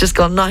date. It's just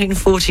gone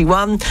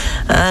 9:41,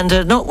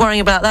 and not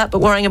worrying about that, but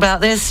worrying about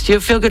this.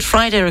 Your Feel Good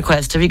Friday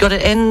request. Have you got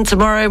it in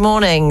tomorrow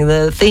morning?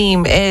 The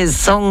theme is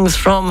songs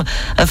from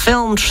a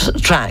film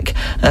track,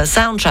 a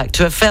soundtrack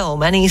to a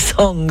film. Any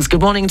songs? Good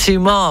morning to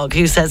Mark,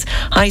 who says,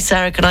 "Hi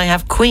Sarah, can I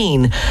have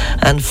Queen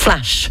and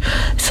Flash?"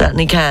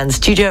 Certainly can.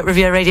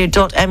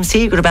 studio@rivieradio.mc.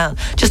 You've got about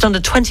just under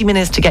 20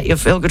 minutes to get your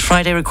Feel Good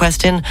Friday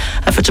request in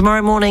for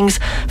tomorrow morning's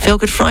Feel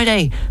Good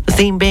Friday. The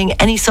theme being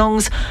any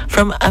songs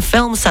from a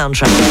film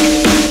soundtrack.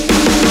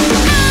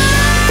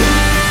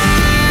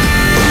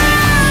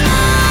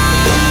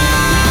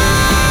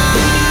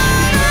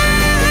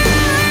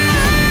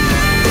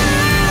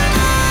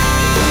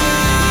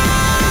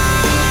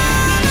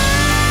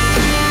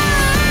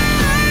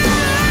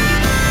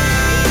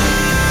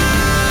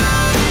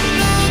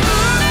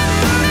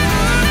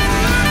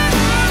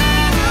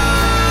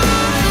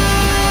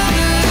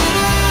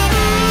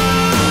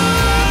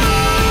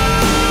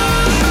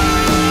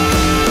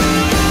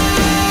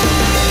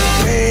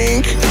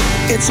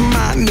 It's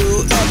my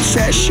new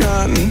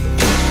obsession.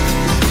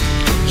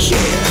 Yeah,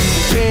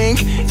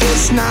 pink,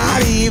 it's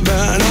not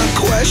even a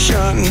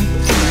question.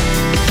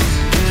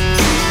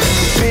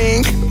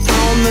 Pink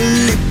on the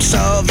lips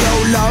of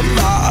your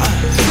lover.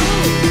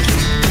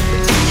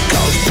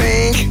 'Cause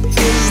pink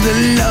is the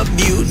love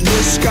you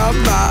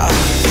discover.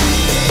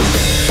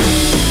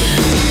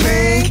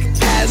 Pink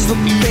as the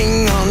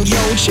bing on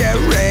your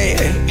cherry.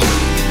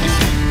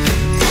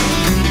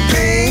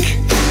 Pink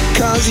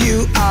 'cause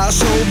you are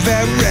so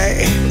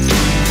very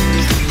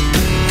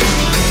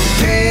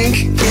pink,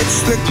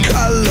 it's the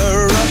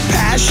color of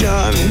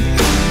passion.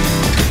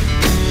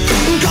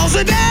 'Cause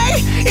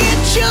today, it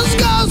just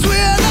goes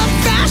with the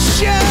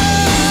fashion.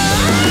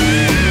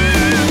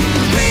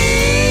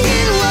 Pink,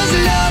 it was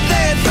love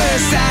at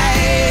first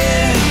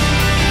sight.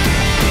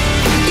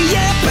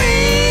 Yeah,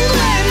 pink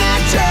when I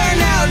turn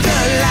out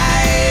the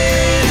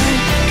light.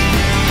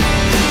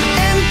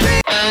 And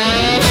pink,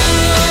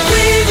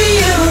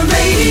 Riviera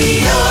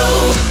Radio.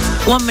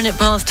 1 minute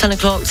past 10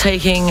 o'clock,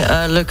 taking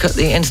a look at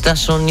the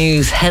international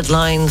news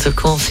headlines. Of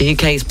course, the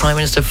UK's Prime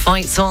Minister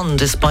fights on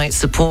despite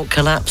support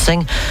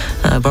collapsing.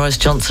 Boris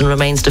Johnson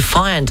remains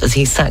defiant as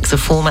he sacks a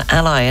former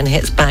ally and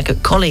hits back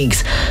at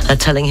colleagues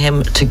telling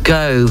him to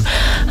go.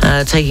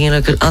 Taking a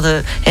look at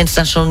other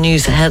international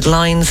news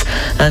headlines,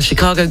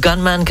 Chicago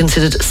gunman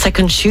considered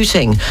second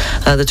shooting.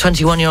 The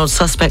 21-year-old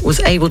suspect was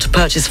able to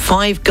purchase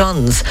 5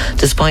 guns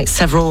despite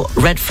several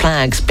red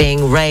flags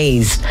being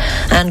raised.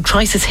 And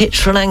crisis hit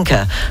Sri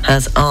Lanka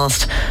has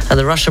asked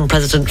the Russian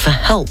president for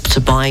help to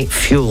buy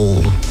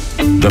fuel.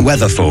 The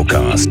weather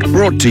forecast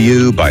brought to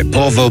you by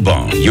Port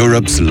Vauban,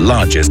 Europe's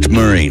largest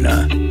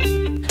marina.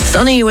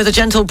 Sunny with a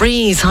gentle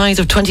breeze, highs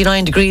of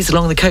 29 degrees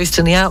along the coast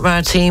in the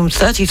Alpes-Maritimes,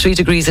 33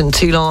 degrees in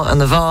Toulon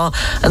and the Var,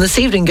 and this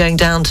evening going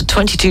down to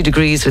 22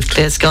 degrees with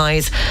clear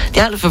skies.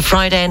 The outlook for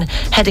Friday and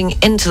heading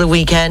into the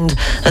weekend,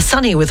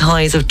 sunny with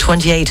highs of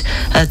 28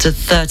 to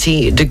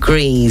 30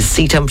 degrees.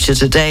 Sea temperature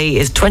today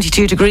is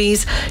 22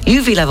 degrees,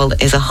 UV level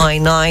is a high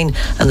 9,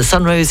 and the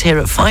sun rose here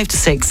at 5 to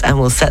 6 and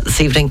will set this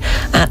evening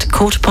at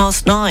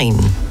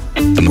 9:15.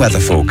 The weather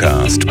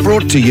forecast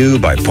brought to you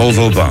by Port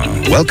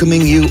Vauban,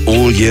 welcoming you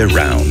all year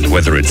round,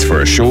 whether it's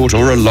for a short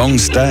or a long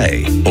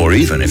stay, or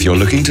even if you're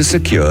looking to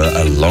secure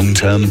a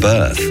long-term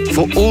berth.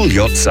 For all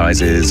yacht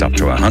sizes up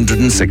to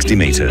 160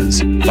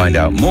 metres. Find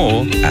out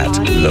more at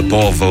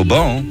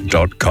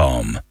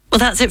leportvauban.com. Well,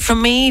 that's it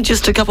from me.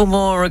 Just a couple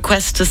more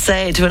requests to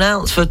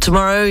announce for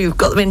tomorrow. You've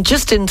got them in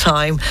just in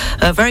time.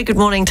 A very good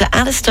morning to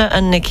Alistair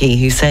and Nikki,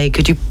 who say,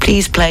 could you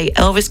please play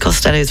Elvis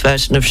Costello's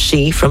version of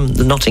She from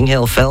the Notting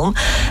Hill film?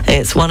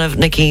 It's one of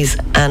Nikki's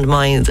and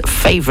mine's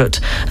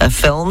favourite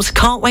films.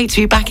 Can't wait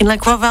to be back in La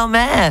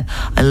Croix-Valmer.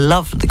 I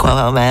love the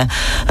Croix-Valmer.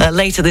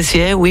 Later this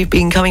year, we've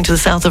been coming to the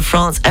south of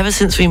France ever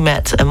since we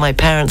met, and my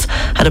parents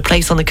had a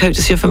place on the Côte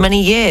d'Azur for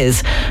many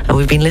years, and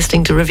we've been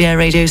listening to Riviera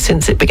Radio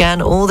since it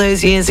began all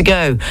those years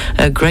ago.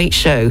 A great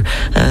show.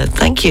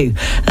 Thank you.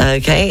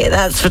 Okay,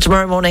 that's for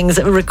tomorrow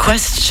morning's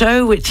request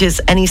show, which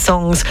is any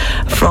songs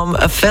from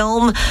a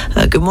film.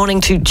 Good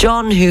morning to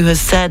John, who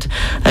has said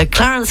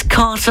Clarence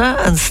Carter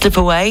and Slip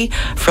Away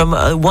from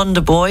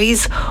Wonder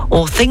Boys,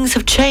 or Things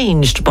Have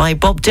Changed by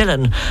Bob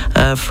Dylan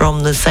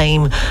from the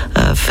same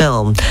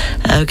film.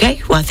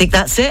 Okay, well, I think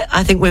that's it.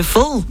 I think we're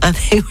full. I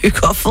think we've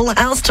got a full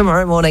house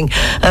tomorrow morning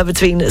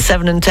between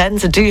 7 and 10.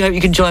 So do hope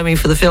you can join me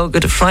for the Feel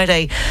Good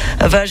Friday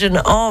edition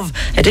of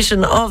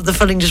the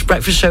Full English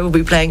Breakfast Show. We'll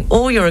be playing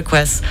all your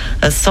requests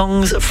as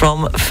songs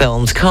from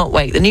films. Can't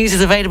wait. The news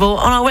is available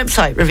on our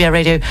website,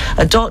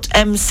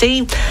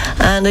 rivieradio.mc,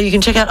 and you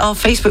can check out our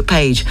Facebook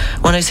page,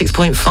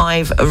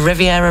 106.5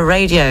 Riviera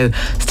Radio.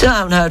 Still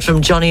haven't heard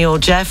from Johnny or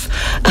Jeff.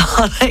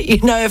 I'll let you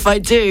know if I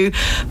do.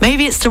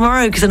 Maybe it's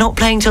tomorrow because they're not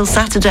playing till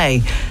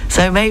Saturday.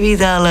 So maybe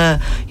they'll,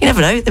 you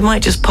never know, they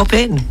might just pop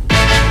in.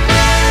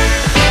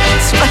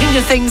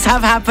 Stranger things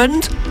have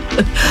happened.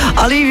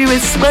 I'll leave you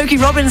with Smokey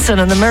Robinson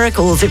and the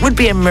Miracles. It would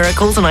be a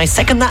Miracles, and I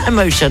second that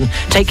emotion.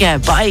 Take care.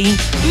 Bye.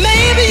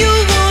 Maybe you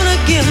wanna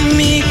give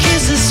me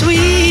kisses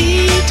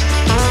sweet,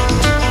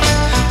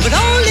 but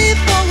only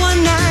for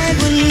one night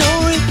with no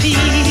repeat.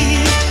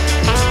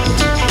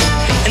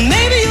 And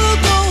maybe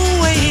you'll go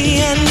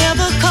away and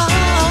never call,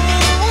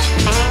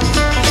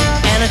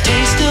 and a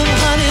taste of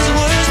honey's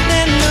worse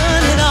than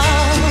none at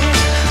all.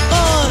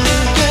 Oh,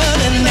 little girl,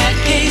 in that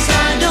case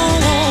I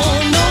don't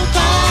want no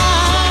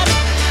part.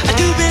 I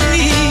do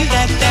believe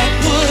that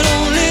would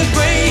only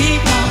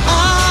break my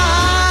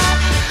heart.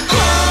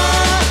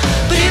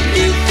 But if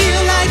you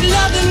feel like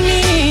loving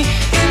me,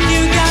 if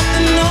you got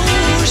the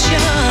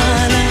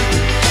notion,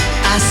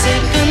 I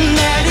second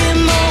that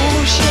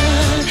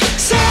emotion.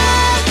 Say,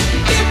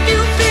 if you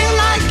feel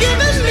like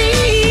giving me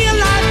a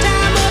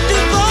lifetime of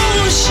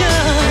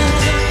devotion,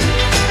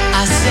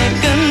 I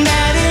second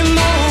that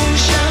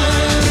emotion.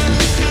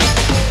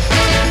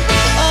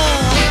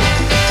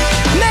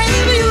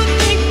 Maybe you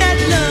think that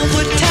love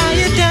would tie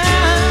you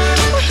down,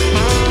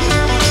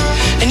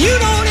 and you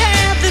don't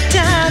have the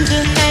time to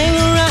hang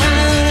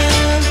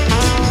around.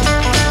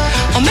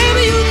 Or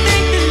maybe you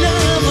think that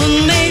love was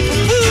made for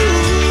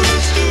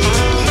fools,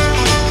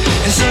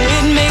 and so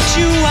it makes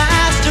you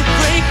wise to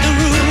break the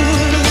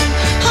rules.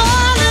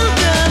 Oh, little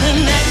girl,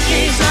 in that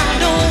case I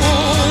don't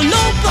want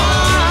no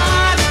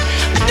part.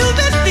 I do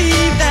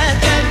believe that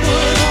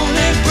would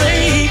only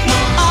break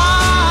my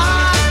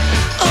heart.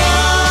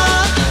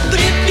 Oh, but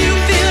if you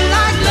feel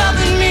like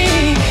loving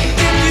me,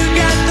 if you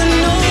got the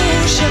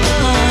notion,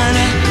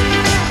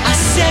 I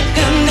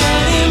second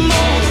that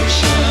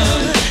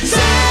emotion.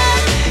 Say,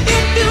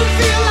 if you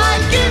feel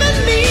like giving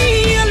me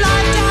a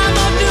lifetime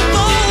of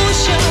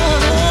devotion,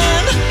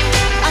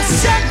 I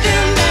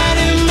second that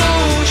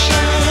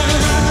emotion.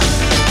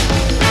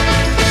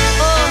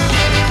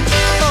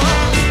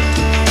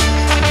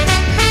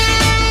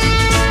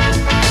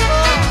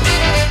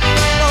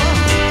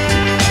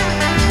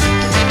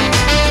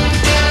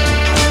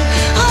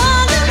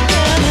 Oh, little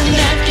girl, in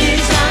that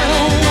case I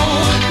don't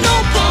want no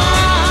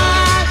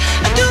part.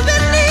 I do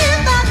believe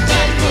that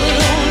would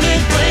only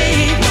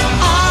break my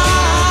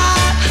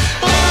heart.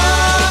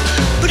 Oh,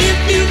 but if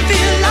you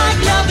feel like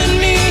loving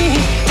me,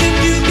 if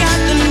you got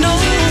the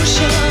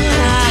notion,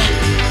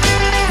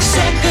 I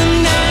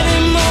second that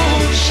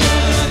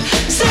emotion.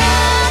 Say,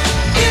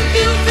 if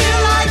you feel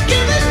like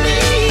giving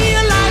me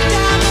a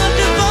lifetime of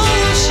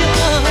devotion,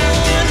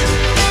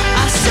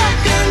 I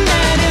second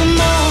that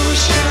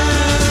emotion.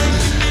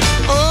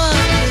 Oh,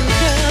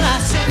 girl, I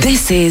second.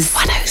 This is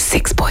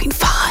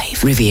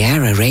 106.5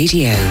 Riviera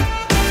Radio.